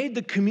that made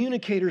the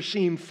communicator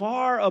seem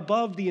far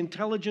above the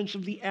intelligence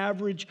of the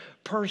average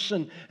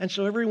person. And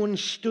so everyone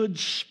stood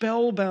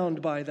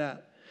spellbound by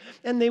that.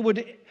 And they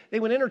would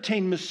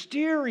entertain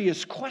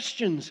mysterious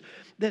questions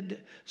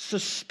that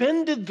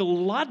suspended the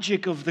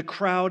logic of the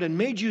crowd and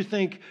made you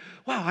think,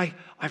 wow,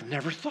 I've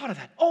never thought of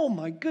that. Oh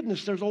my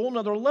goodness, there's a whole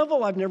other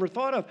level I've never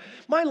thought of.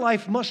 My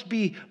life must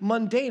be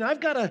mundane. I've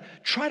got to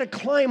try to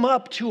climb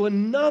up to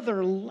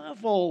another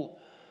level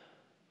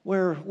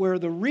where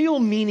the real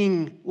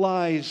meaning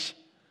lies.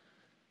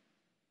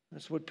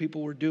 That's what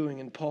people were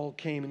doing, and Paul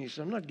came and he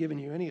said, I'm not giving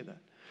you any of that.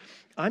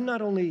 I'm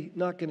not only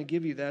not going to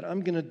give you that,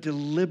 I'm going to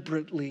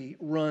deliberately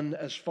run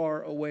as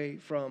far away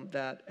from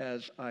that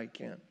as I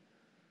can.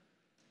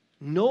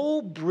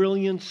 No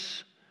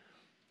brilliance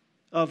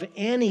of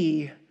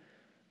any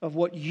of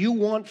what you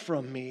want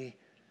from me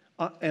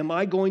am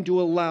I going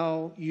to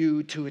allow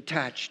you to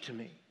attach to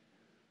me.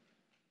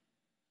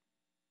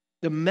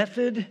 The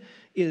method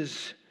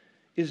is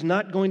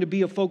not going to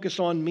be a focus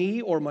on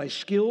me or my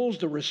skills.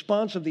 The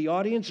response of the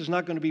audience is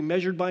not going to be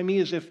measured by me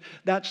as if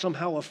that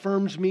somehow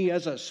affirms me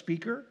as a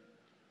speaker.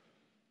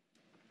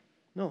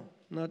 No,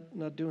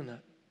 not doing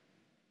that.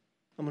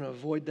 I'm going to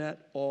avoid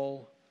that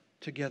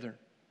altogether.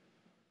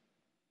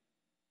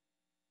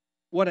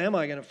 What am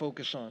I going to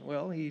focus on?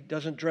 Well, he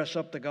doesn't dress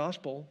up the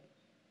gospel.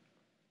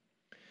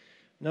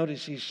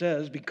 Notice he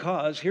says,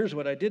 because, here's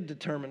what I did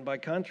determine by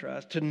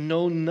contrast, to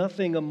know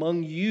nothing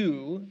among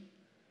you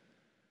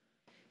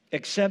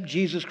except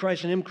Jesus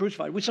Christ and Him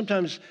crucified. We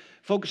sometimes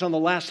focus on the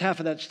last half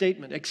of that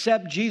statement,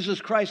 except Jesus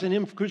Christ and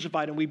Him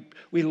crucified, and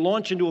we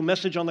launch into a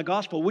message on the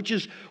gospel, which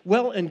is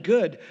well and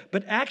good,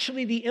 but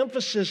actually the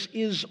emphasis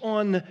is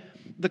on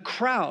the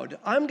crowd.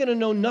 I'm going to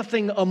know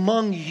nothing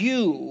among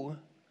you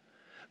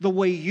the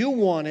way you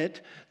want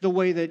it, the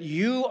way that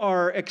you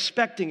are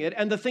expecting it,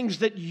 and the things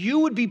that you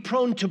would be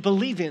prone to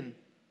believe in.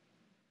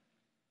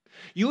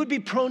 You would be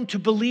prone to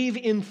believe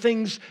in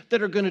things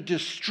that are going to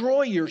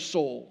destroy your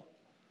soul.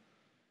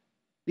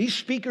 These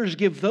speakers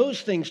give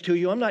those things to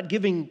you. I'm not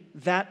giving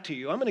that to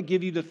you. I'm going to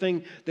give you the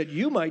thing that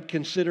you might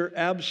consider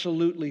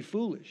absolutely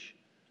foolish.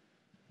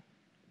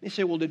 They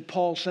say, well, did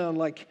Paul sound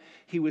like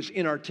he was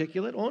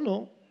inarticulate? Oh,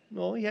 no.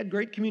 No, he had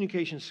great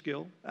communication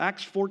skill.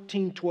 Acts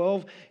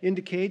 14:12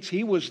 indicates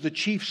he was the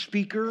chief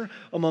speaker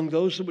among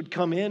those that would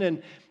come in,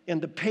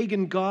 and the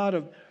pagan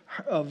god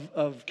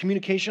of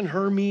communication,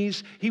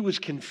 Hermes, he was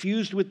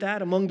confused with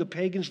that among the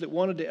pagans that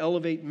wanted to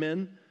elevate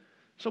men.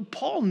 So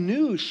Paul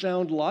knew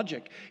sound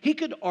logic. He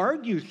could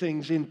argue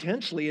things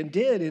intensely and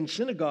did in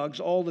synagogues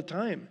all the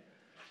time,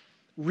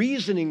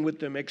 reasoning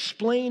with them,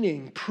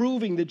 explaining,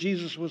 proving that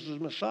Jesus was the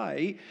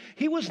Messiah.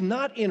 He was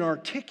not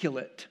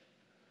inarticulate.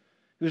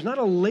 He was not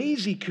a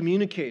lazy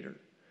communicator.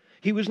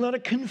 He was not a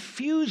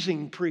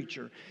confusing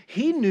preacher.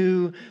 He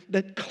knew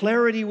that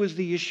clarity was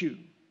the issue.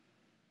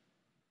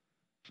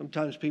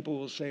 Sometimes people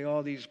will say,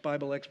 oh, these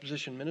Bible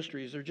exposition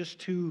ministries, they're just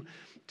too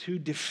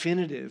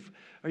definitive.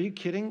 Are you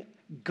kidding?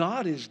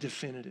 God is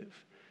definitive.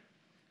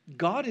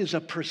 God is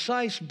a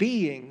precise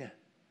being.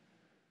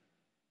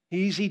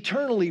 He's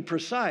eternally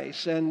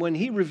precise, and when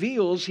He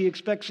reveals, He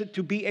expects it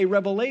to be a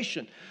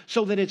revelation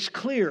so that it's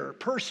clear,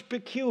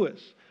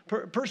 perspicuity.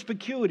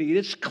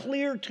 It's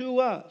clear to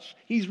us.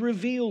 He's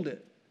revealed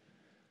it.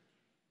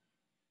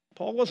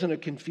 Paul wasn't a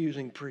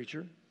confusing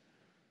preacher.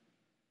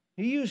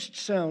 He used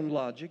sound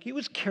logic. He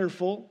was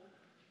careful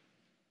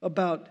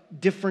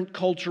about different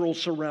cultural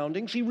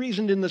surroundings. He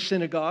reasoned in the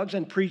synagogues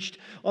and preached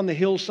on the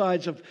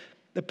hillsides of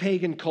the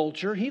pagan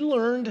culture. He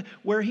learned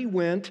where he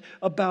went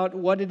about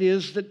what it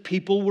is that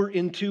people were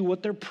into,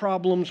 what their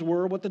problems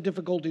were, what the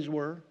difficulties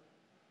were.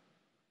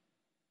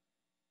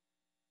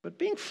 But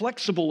being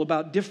flexible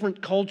about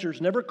different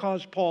cultures never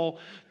caused Paul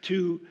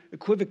to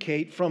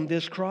equivocate from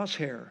this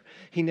crosshair.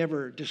 He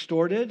never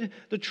distorted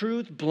the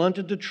truth,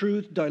 blunted the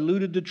truth,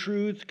 diluted the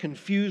truth,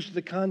 confused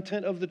the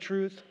content of the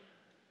truth.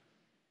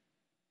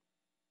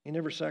 He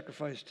never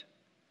sacrificed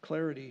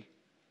clarity.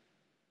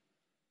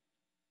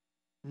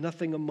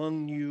 Nothing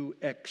among you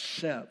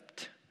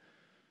except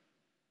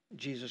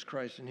Jesus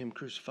Christ and Him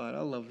crucified.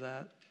 I love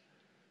that.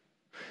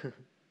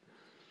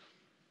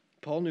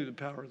 Paul knew the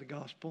power of the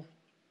gospel.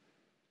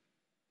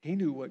 He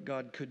knew what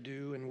God could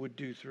do and would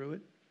do through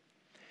it.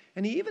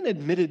 And he even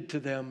admitted to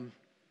them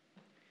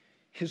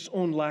his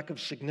own lack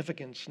of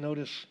significance.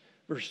 Notice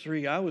verse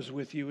 3, I was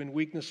with you in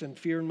weakness and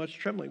fear and much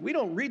trembling. We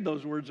don't read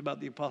those words about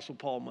the Apostle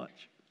Paul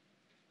much.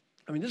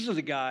 I mean, this is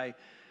a guy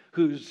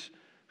whose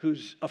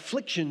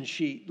affliction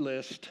sheet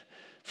list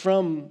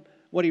from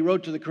what he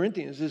wrote to the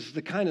Corinthians is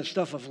the kind of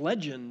stuff of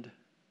legend.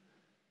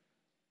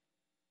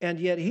 And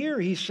yet here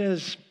he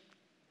says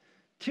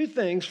two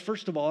things.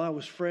 First of all, I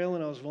was frail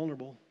and I was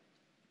vulnerable.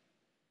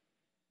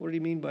 What did he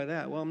mean by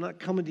that? Well, I'm not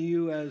coming to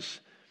you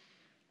as,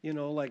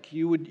 like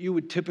you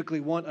would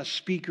typically want a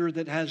speaker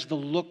that has the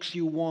looks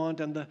you want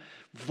and the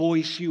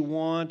voice you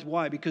want.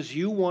 Why? Because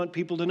you want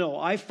people to know,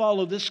 I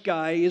follow this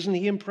guy. Isn't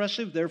he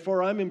impressive?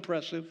 Therefore, I'm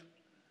impressive.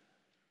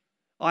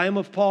 I am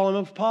of Paul, I'm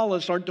of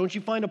Apollos. Don't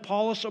you find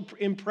Apollos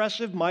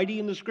impressive, mighty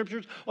in the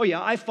Scriptures? Oh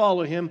yeah, I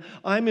follow him.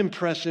 I'm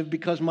impressive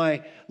because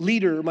my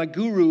leader, my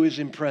guru is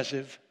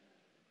impressive.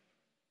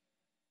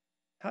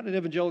 How did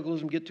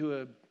evangelicalism get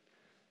to a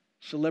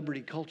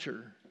celebrity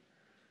culture?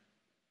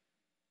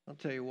 I'll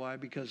tell you why.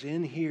 Because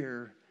in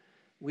here,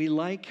 we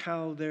like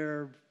how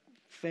their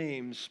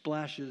fame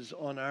splashes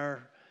on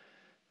our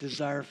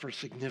desire for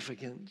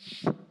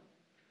significance.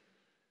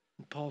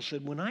 Paul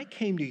said, when I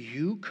came to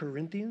you,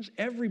 Corinthians,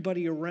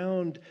 everybody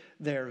around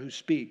there who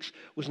speaks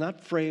was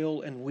not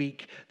frail and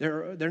weak.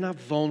 They're not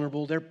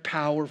vulnerable. They're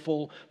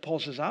powerful. Paul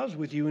says, I was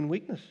with you in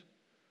weakness.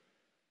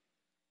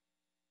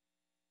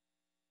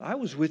 I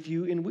was with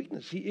you in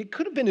weakness. It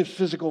could have been his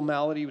physical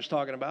malady he was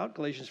talking about,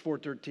 Galatians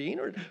 4:13,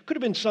 or it could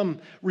have been some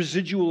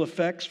residual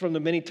effects from the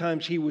many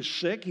times he was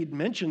sick. He'd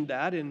mentioned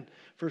that in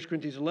 1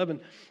 Corinthians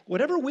 11.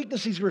 Whatever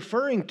weakness he's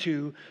referring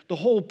to, the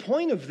whole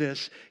point of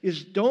this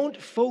is don't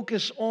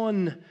focus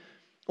on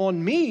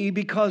me,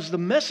 because the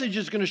message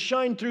is going to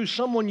shine through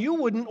someone you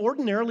wouldn't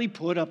ordinarily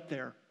put up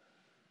there.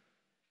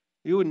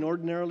 You wouldn't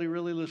ordinarily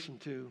really listen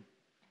to.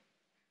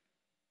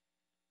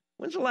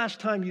 When's the last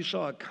time you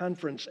saw a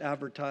conference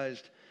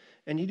advertised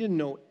and you didn't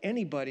know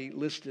anybody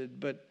listed,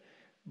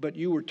 but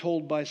you were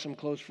told by some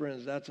close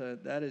friends,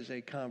 that is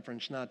a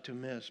conference not to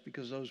miss,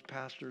 because those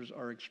pastors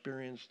are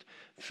experienced,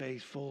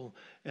 faithful,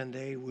 and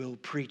they will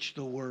preach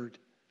the word?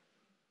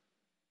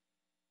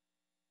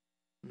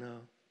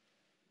 No.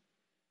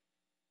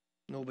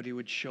 Nobody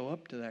would show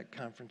up to that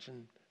conference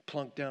and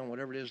plunk down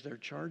whatever it is they're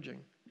charging.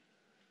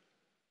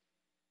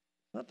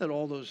 Not that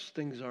all those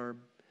things are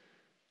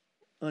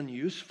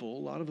unuseful. A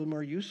lot of them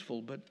are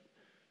useful, but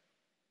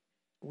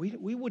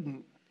we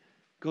wouldn't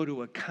go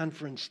to a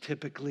conference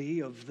typically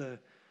of the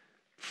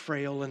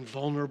frail and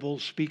vulnerable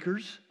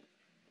speakers.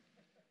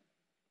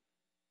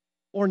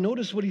 Or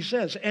notice what he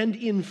says, and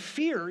in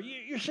fear.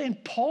 You're saying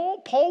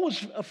Paul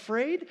was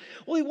afraid?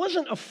 Well, he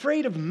wasn't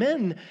afraid of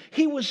men.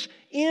 He was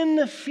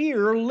in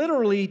fear,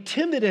 literally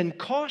timid and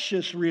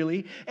cautious,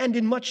 really, and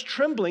in much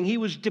trembling. He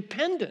was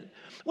dependent.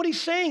 What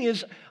he's saying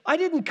is, I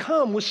didn't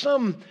come with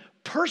some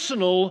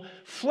personal,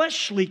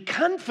 fleshly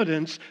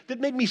confidence that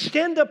made me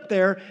stand up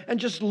there and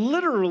just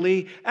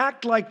literally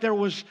act like there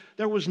was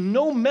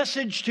no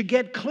message to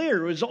get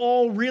clear. It was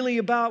all really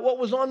about what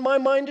was on my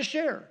mind to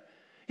share.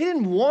 He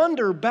didn't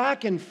wander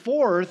back and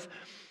forth,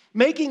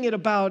 making it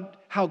about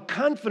how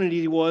confident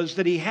he was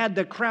that he had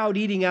the crowd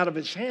eating out of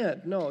his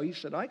hand. No, he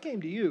said, I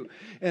came to you,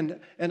 and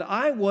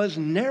I was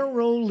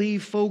narrowly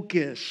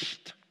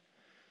focused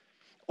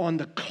on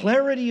the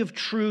clarity of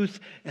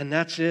truth, and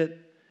that's it.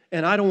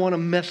 And I don't want to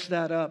mess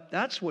that up.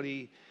 That's what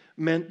he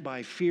meant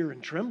by fear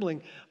and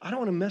trembling. I don't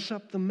want to mess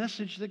up the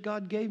message that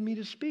God gave me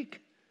to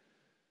speak.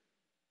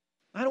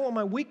 I don't want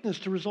my weakness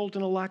to result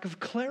in a lack of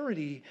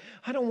clarity.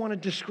 I don't want to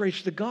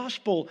disgrace the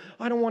gospel.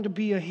 I don't want to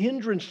be a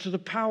hindrance to the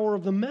power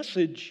of the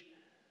message.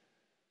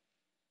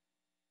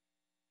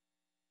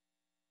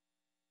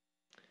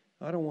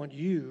 I don't want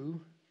you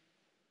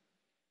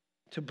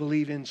to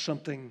believe in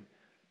something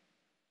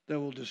that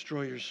will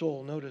destroy your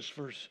soul. Notice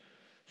verse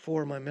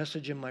 4, my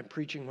message and my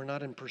preaching were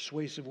not in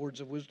persuasive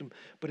words of wisdom,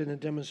 but in a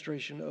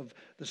demonstration of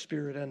the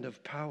Spirit and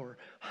of power.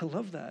 I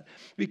love that,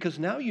 because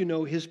now you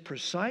know his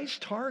precise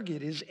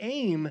target, his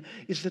aim,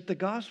 is that the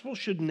gospel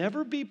should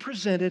never be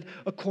presented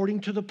according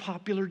to the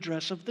popular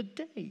dress of the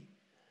day.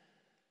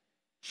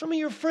 Some of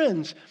your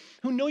friends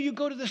who know you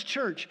go to this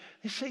church,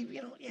 they say,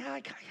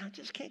 I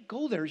just can't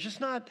go there. It's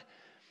just not...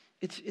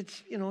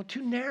 It's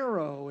too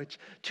narrow. It's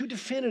too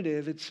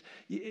definitive.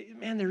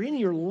 They're in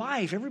your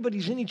life.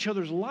 Everybody's in each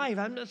other's life.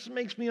 This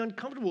makes me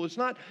uncomfortable. It's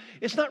not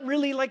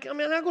really like,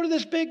 I go to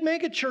this big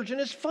mega church and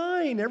it's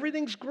fine.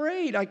 Everything's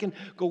great. I can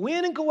go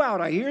in and go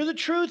out. I hear the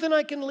truth and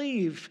I can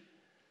leave.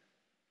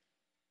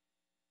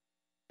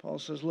 Paul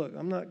says, look,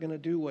 I'm not going to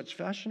do what's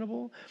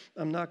fashionable.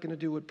 I'm not going to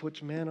do what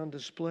puts man on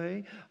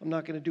display. I'm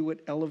not going to do what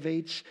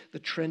elevates the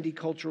trendy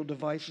cultural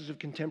devices of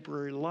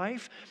contemporary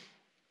life.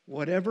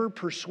 Whatever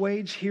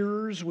persuades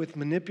hearers with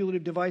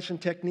manipulative device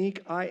and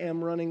technique, I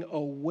am running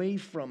away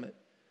from it.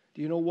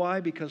 Do you know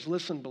why? Because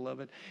listen,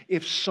 beloved,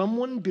 if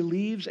someone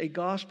believes a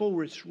gospel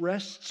which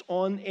rests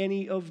on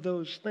any of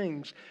those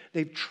things,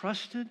 they've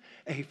trusted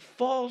a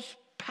false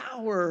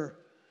power.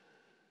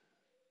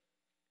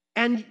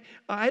 And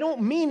I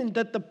don't mean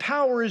that the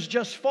power is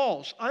just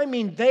false. I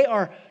mean they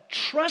are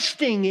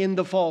trusting in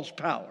the false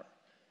power.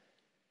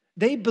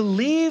 They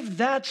believe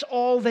that's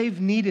all they've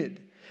needed,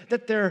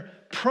 that their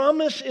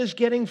promise is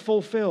getting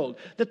fulfilled,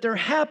 that their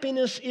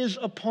happiness is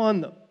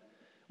upon them,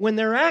 when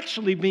they're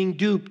actually being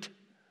duped.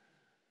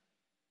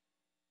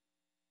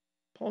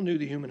 Paul knew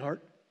the human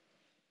heart.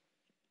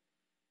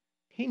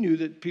 He knew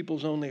that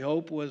people's only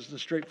hope was the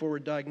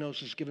straightforward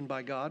diagnosis given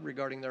by God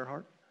regarding their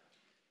heart.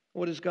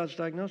 What is God's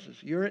diagnosis?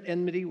 You're at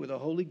enmity with a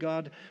holy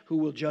God who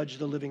will judge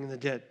the living and the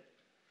dead.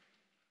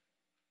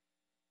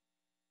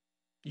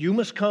 You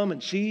must come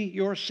and see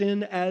your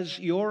sin as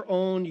your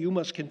own. You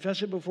must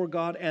confess it before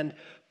God and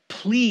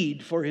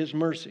plead for his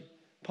mercy.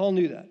 Paul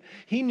knew that.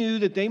 He knew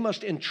that they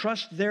must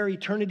entrust their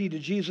eternity to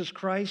Jesus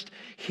Christ,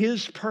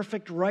 his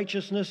perfect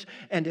righteousness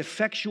and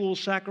effectual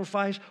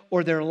sacrifice,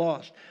 or they're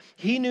lost.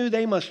 He knew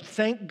they must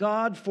thank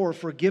God for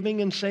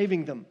forgiving and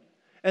saving them.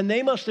 And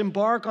they must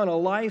embark on a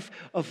life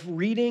of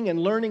reading and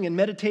learning and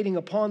meditating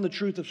upon the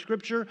truth of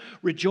Scripture,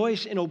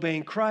 rejoice in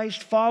obeying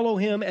Christ, follow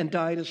him, and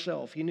die to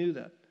self. He knew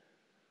that.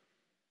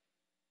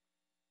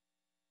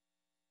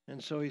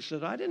 And so he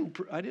said, I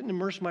didn't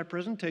immerse my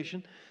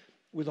presentation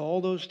with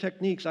all those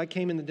techniques. I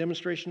came in the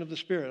demonstration of the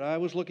Spirit. I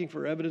was looking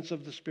for evidence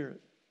of the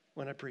Spirit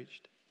when I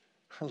preached.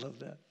 I love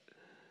that.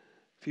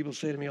 People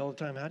say to me all the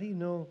time, how do you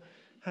know,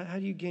 how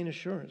do you gain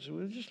assurance?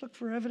 Well, just look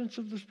for evidence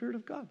of the Spirit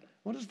of God.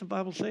 What does the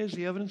Bible say is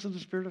the evidence of the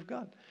Spirit of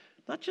God?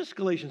 Not just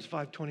Galatians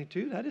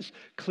 5:22. That is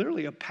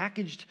clearly a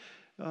packaged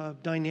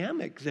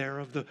dynamic there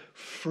of the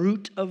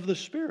fruit of the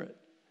Spirit.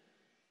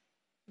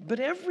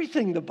 But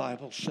everything the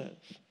Bible says,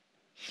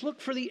 just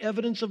look for the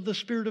evidence of the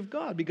Spirit of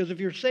God, because if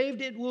you're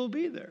saved, it will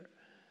be there.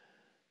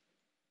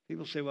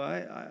 People say, well,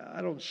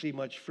 I don't see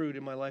much fruit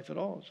in my life at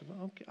all. So,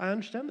 okay, I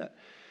understand that.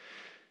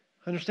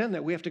 I understand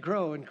that we have to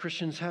grow and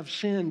Christians have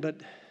sin,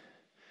 but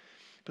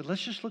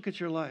let's just look at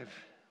your life.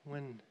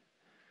 When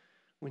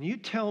you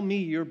tell me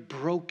you're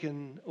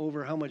broken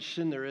over how much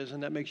sin there is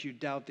and that makes you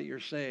doubt that you're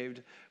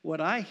saved,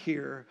 what I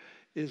hear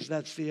is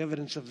that's the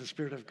evidence of the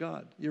Spirit of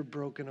God. You're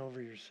broken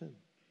over your sin.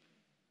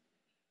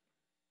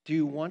 Do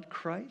you want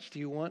Christ? Do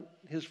you want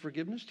his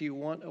forgiveness? Do you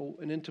want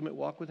an intimate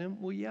walk with him?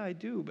 Well, yeah, I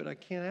do, but I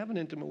can't have an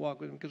intimate walk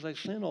with him because I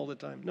sin all the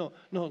time. No,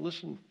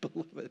 listen,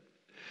 beloved.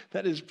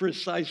 That is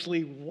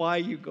precisely why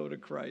you go to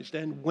Christ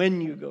and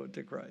when you go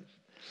to Christ.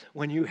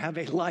 When you have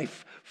a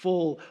life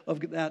full of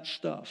that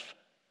stuff.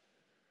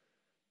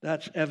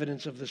 That's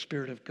evidence of the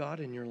Spirit of God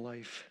in your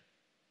life.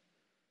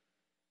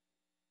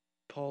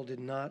 Paul did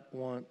not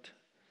want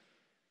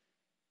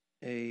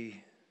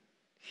a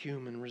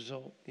human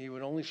result. He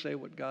would only say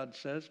what God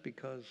says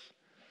because,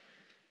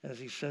 as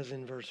he says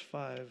in verse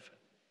 5,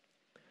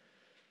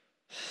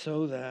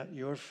 so that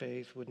your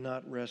faith would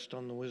not rest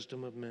on the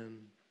wisdom of men,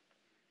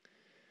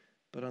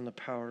 but on the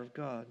power of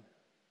God.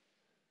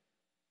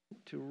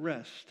 To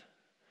rest.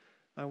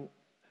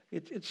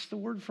 It's the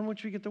word from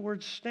which we get the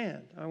word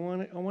stand. I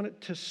want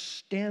it to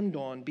stand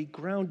on, be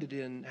grounded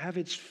in, have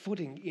its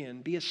footing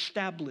in, be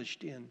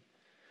established in,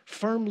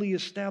 firmly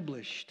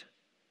established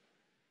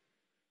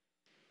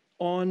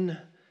on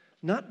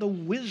not the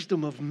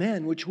wisdom of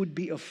men, which would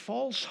be a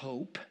false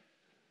hope,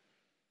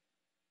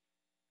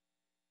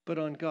 but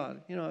on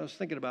God. You know, I was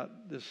thinking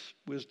about this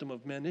wisdom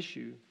of men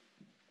issue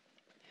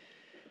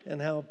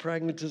and how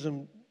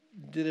pragmatism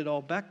did it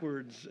all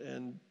backwards,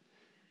 and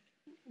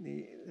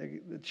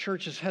the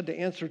church has had to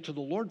answer to the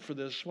Lord for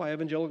this, why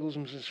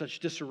evangelicalism is in such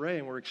disarray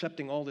and we're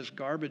accepting all this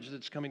garbage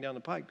that's coming down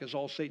the pike, because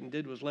all Satan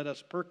did was let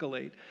us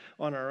percolate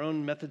on our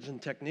own methods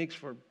and techniques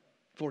for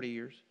 40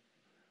 years.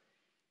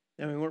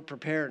 And we weren't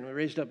prepared, and we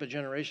raised up a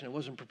generation that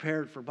wasn't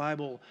prepared for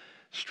Bible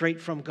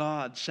straight from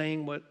God,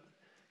 saying what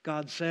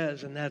God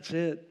says, and that's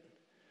it.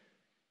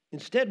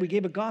 Instead, we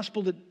gave a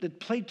gospel that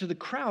played to the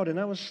crowd, and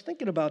I was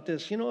thinking about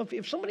this. You know,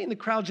 if somebody in the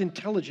crowd's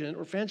intelligent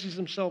or fancies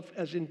themselves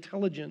as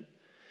intelligent,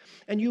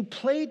 and you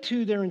play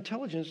to their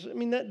intelligence, I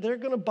mean, that they're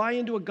going to buy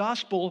into a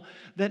gospel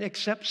that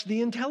accepts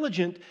the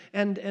intelligent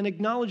and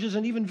acknowledges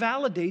and even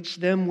validates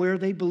them where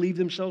they believe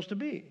themselves to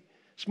be.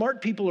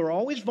 Smart people are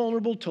always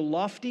vulnerable to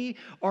lofty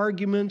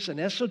arguments and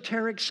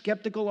esoteric,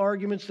 skeptical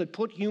arguments that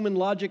put human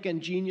logic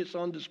and genius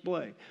on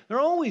display. They're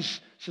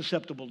always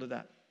susceptible to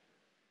that.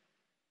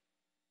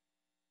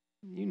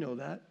 You know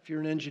that. If you're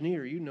an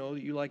engineer, you know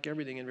that you like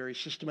everything in very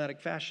systematic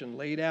fashion,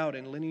 laid out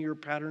in linear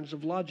patterns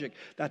of logic.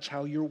 That's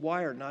how you're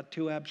wired, not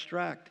too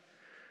abstract.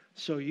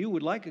 So you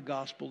would like a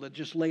gospel that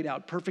just laid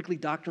out perfectly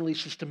doctrinally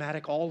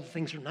systematic, all the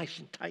things are nice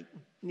and tight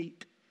and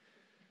neat.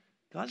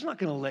 God's not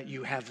going to let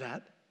you have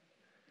that.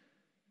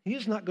 He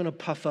is not going to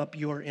puff up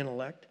your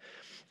intellect.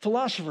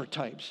 Philosopher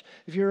types.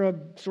 If you're a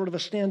sort of a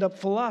stand-up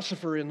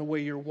philosopher in the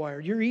way you're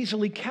wired, you're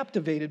easily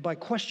captivated by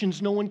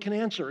questions no one can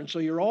answer. And so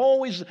you're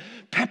always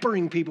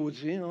peppering people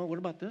with, what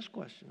about this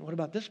question? What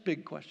about this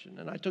big question?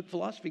 And I took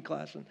philosophy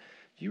class, and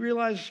do you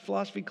realize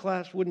philosophy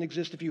class wouldn't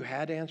exist if you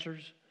had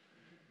answers?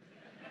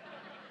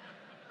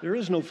 There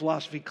is no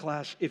philosophy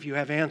class if you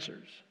have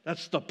answers.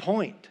 That's the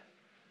point.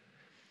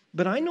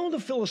 But I know the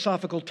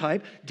philosophical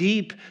type,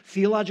 deep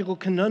theological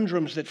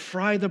conundrums that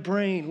fry the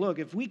brain. Look,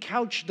 if we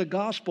couch the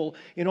gospel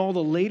in all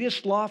the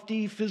latest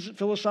lofty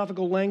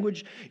philosophical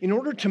language, in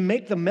order to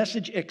make the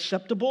message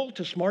acceptable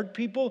to smart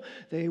people,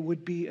 they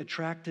would be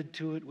attracted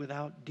to it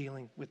without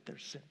dealing with their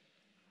sin.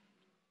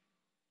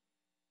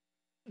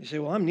 You say,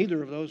 well, I'm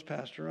neither of those,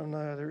 Pastor. I'm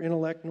neither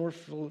intellect nor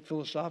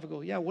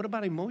philosophical. Yeah, what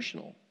about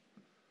emotional?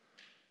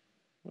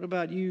 What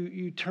about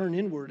you turn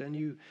inward and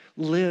you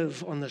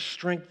live on the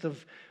strength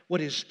of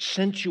what is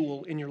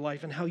sensual in your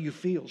life and how you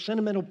feel?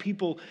 Sentimental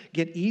people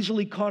get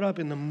easily caught up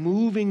in the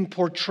moving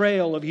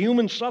portrayal of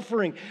human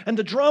suffering and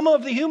the drama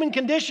of the human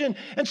condition.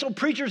 And so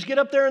preachers get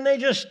up there and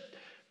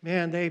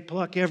they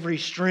pluck every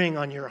string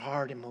on your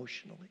heart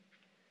emotionally.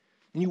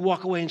 And you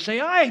walk away and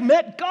say, I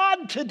met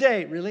God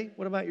today. Really?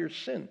 What about your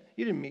sin?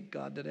 You didn't meet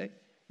God today.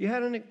 You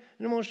had an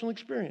emotional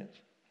experience.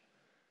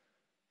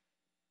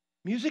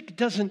 Music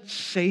doesn't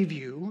save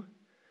you.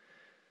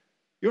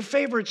 Your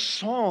favorite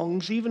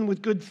songs, even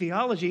with good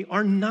theology,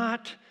 are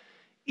not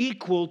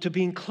equal to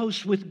being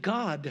close with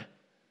God. Do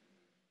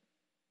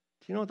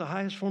you know what the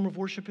highest form of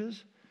worship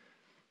is?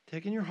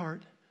 Taking your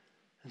heart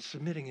and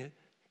submitting it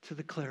to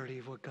the clarity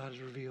of what God has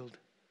revealed.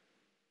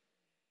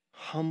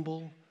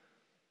 Humble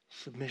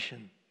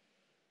submission.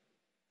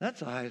 That's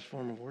the highest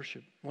form of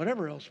worship,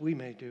 whatever else we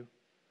may do.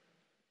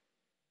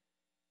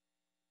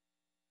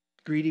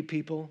 Greedy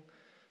people,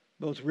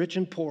 both rich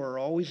and poor, are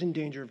always in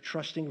danger of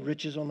trusting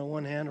riches on the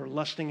one hand or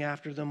lusting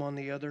after them on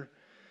the other.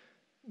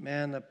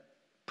 Man, the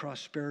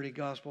prosperity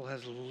gospel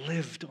has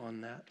lived on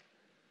that.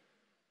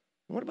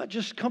 What about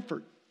just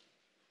comfort?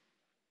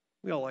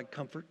 We all like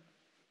comfort.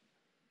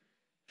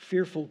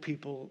 Fearful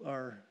people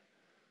are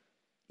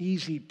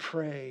easy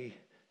prey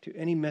to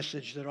any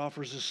message that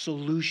offers a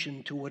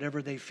solution to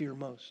whatever they fear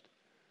most.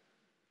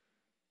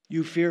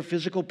 You fear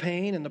physical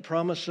pain, and the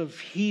promise of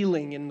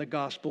healing in the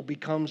gospel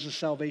becomes the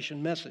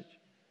salvation message.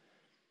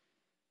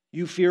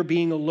 You fear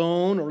being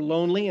alone or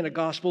lonely, and a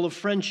gospel of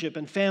friendship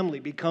and family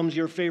becomes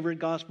your favorite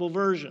gospel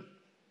version.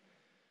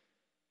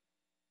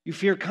 You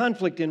fear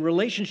conflict in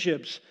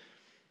relationships,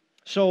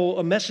 so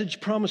a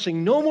message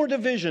promising no more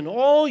division,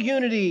 all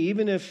unity,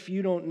 even if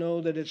you don't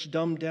know that it's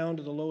dumbed down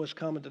to the lowest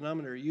common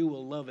denominator, you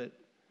will love it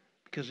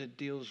because it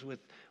deals with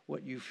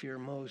what you fear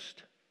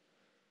most.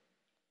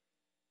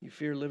 You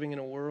fear living in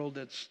a world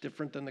that's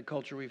different than the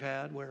culture we've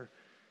had, where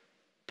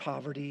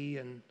poverty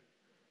and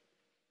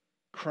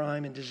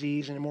crime and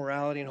disease and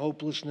immorality and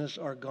hopelessness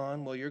are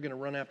gone. Well, you're going to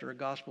run after a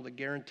gospel that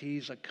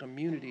guarantees a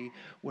community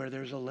where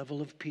there's a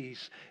level of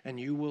peace, and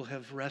you will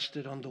have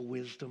rested on the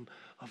wisdom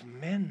of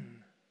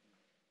men.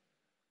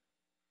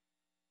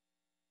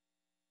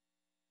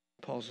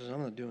 Paul says,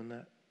 I'm not doing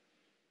that.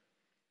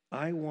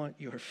 I want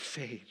your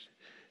faith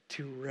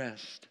to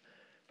rest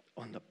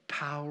on the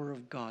power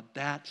of God.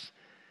 That's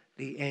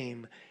the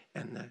aim.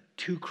 And the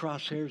two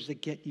crosshairs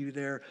that get you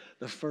there,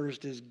 the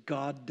first is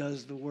God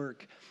does the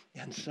work.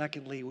 And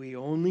secondly, we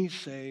only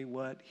say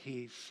what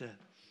he says.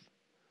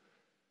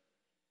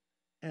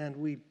 And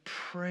we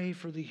pray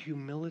for the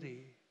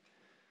humility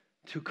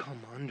to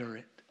come under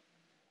it.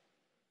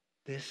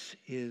 This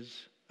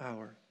is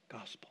our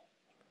gospel.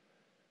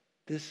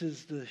 This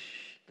is the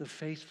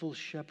faithful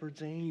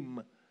shepherd's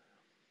aim.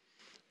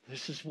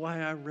 This is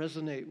why I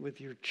resonate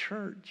with your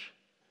church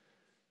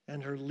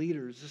and her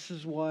leaders. This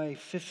is why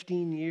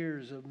 15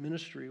 years of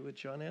ministry with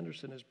John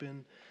Anderson has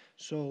been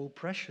so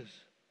precious.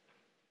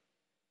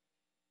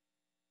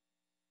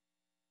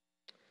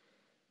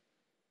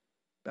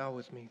 Bow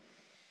with me.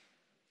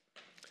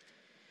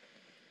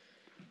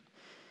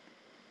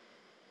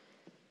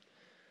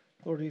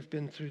 Lord, we've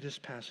been through this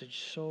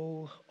passage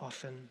so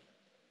often.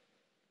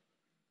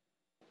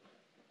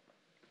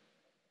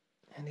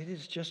 And it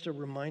is just a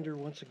reminder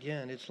once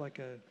again. It's like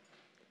an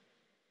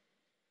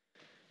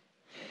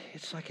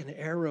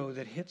arrow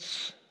that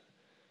hits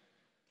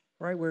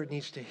right where it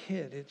needs to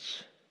hit.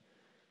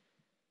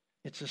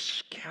 It's a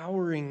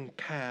scouring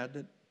pad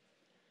that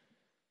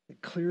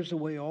clears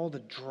away all the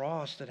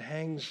dross that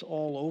hangs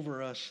all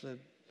over us,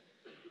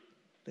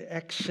 the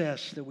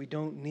excess that we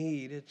don't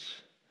need. It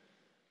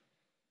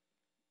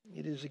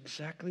is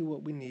exactly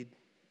what we need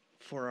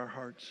for our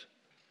hearts.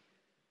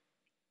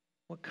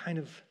 What kind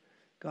of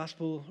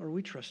gospel are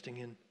we trusting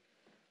in?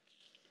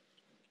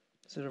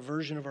 Is it a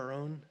version of our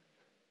own,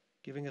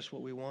 giving us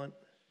what we want?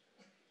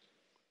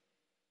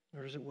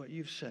 Or is it what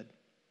you've said?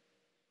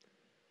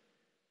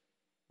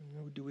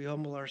 Do we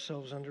humble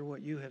ourselves under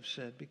what you have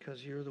said,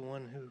 because you're the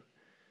one who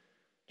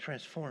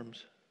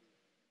transforms?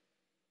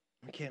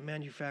 We can't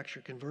manufacture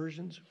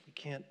conversions. We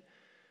can't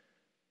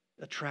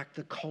attract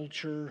the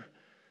culture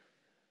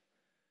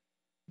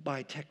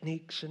by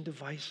techniques and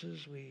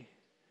devices.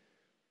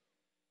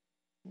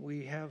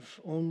 We have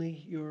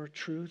only your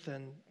truth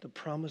and the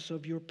promise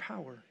of your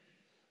power.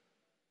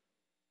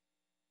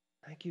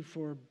 Thank you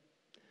for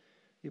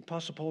the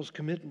Apostle Paul's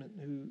commitment,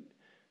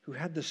 who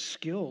had the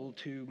skill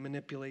to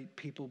manipulate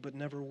people but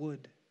never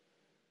would.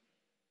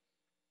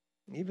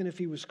 Even if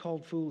he was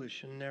called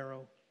foolish and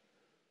narrow.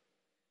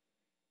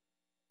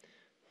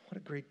 What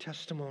a great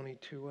testimony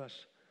to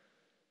us.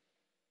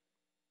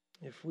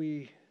 If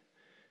we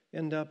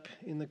end up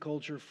in the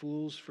culture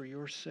fools for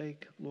your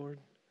sake, Lord,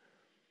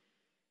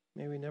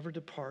 may we never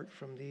depart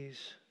from these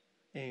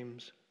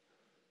aims.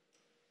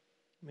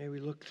 May we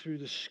look through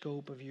the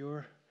scope of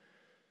your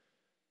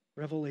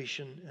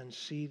revelation and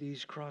see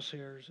these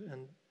crosshairs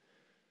and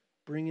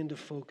bring into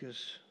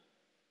focus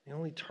the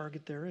only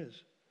target there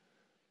is.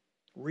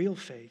 Real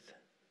faith,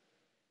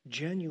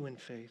 genuine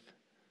faith,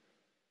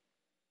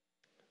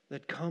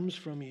 that comes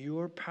from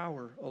your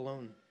power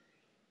alone,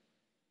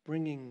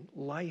 bringing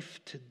life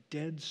to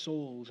dead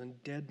souls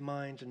and dead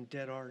minds and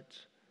dead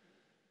hearts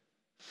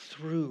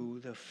through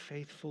the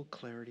faithful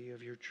clarity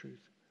of your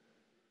truth.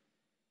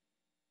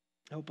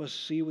 Help us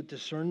see with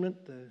discernment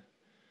the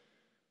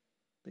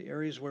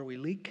areas where we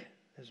leak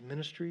as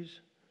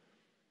ministries.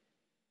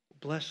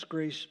 Bless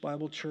Grace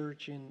Bible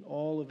Church in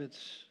all of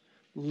its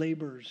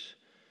labors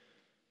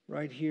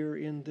right here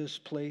in this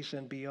place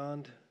and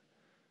beyond.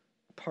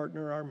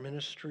 Partner our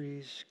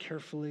ministries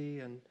carefully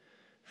and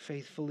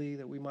faithfully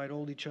that we might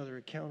hold each other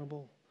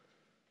accountable.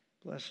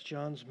 Bless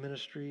John's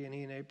ministry and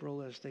he and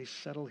April as they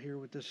settle here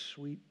with this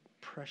sweet,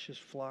 precious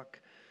flock.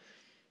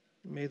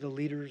 May the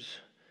leaders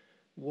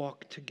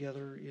walk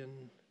together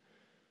in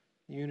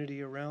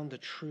unity around the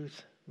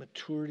truth,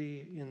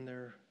 maturity in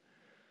their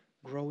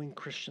growing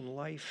Christian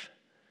life.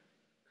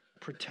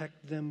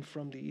 Protect them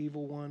from the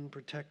evil one.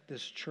 Protect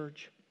this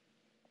church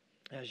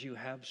as you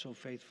have so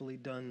faithfully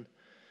done.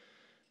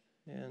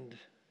 And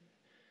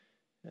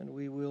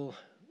we will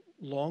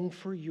long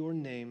for your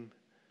name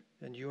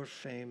and your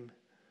fame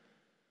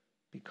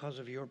because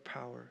of your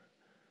power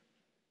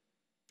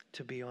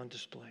to be on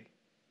display.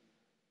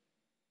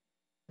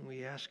 And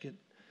we ask it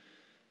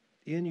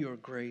in your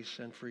grace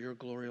and for your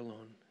glory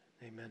alone.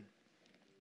 Amen.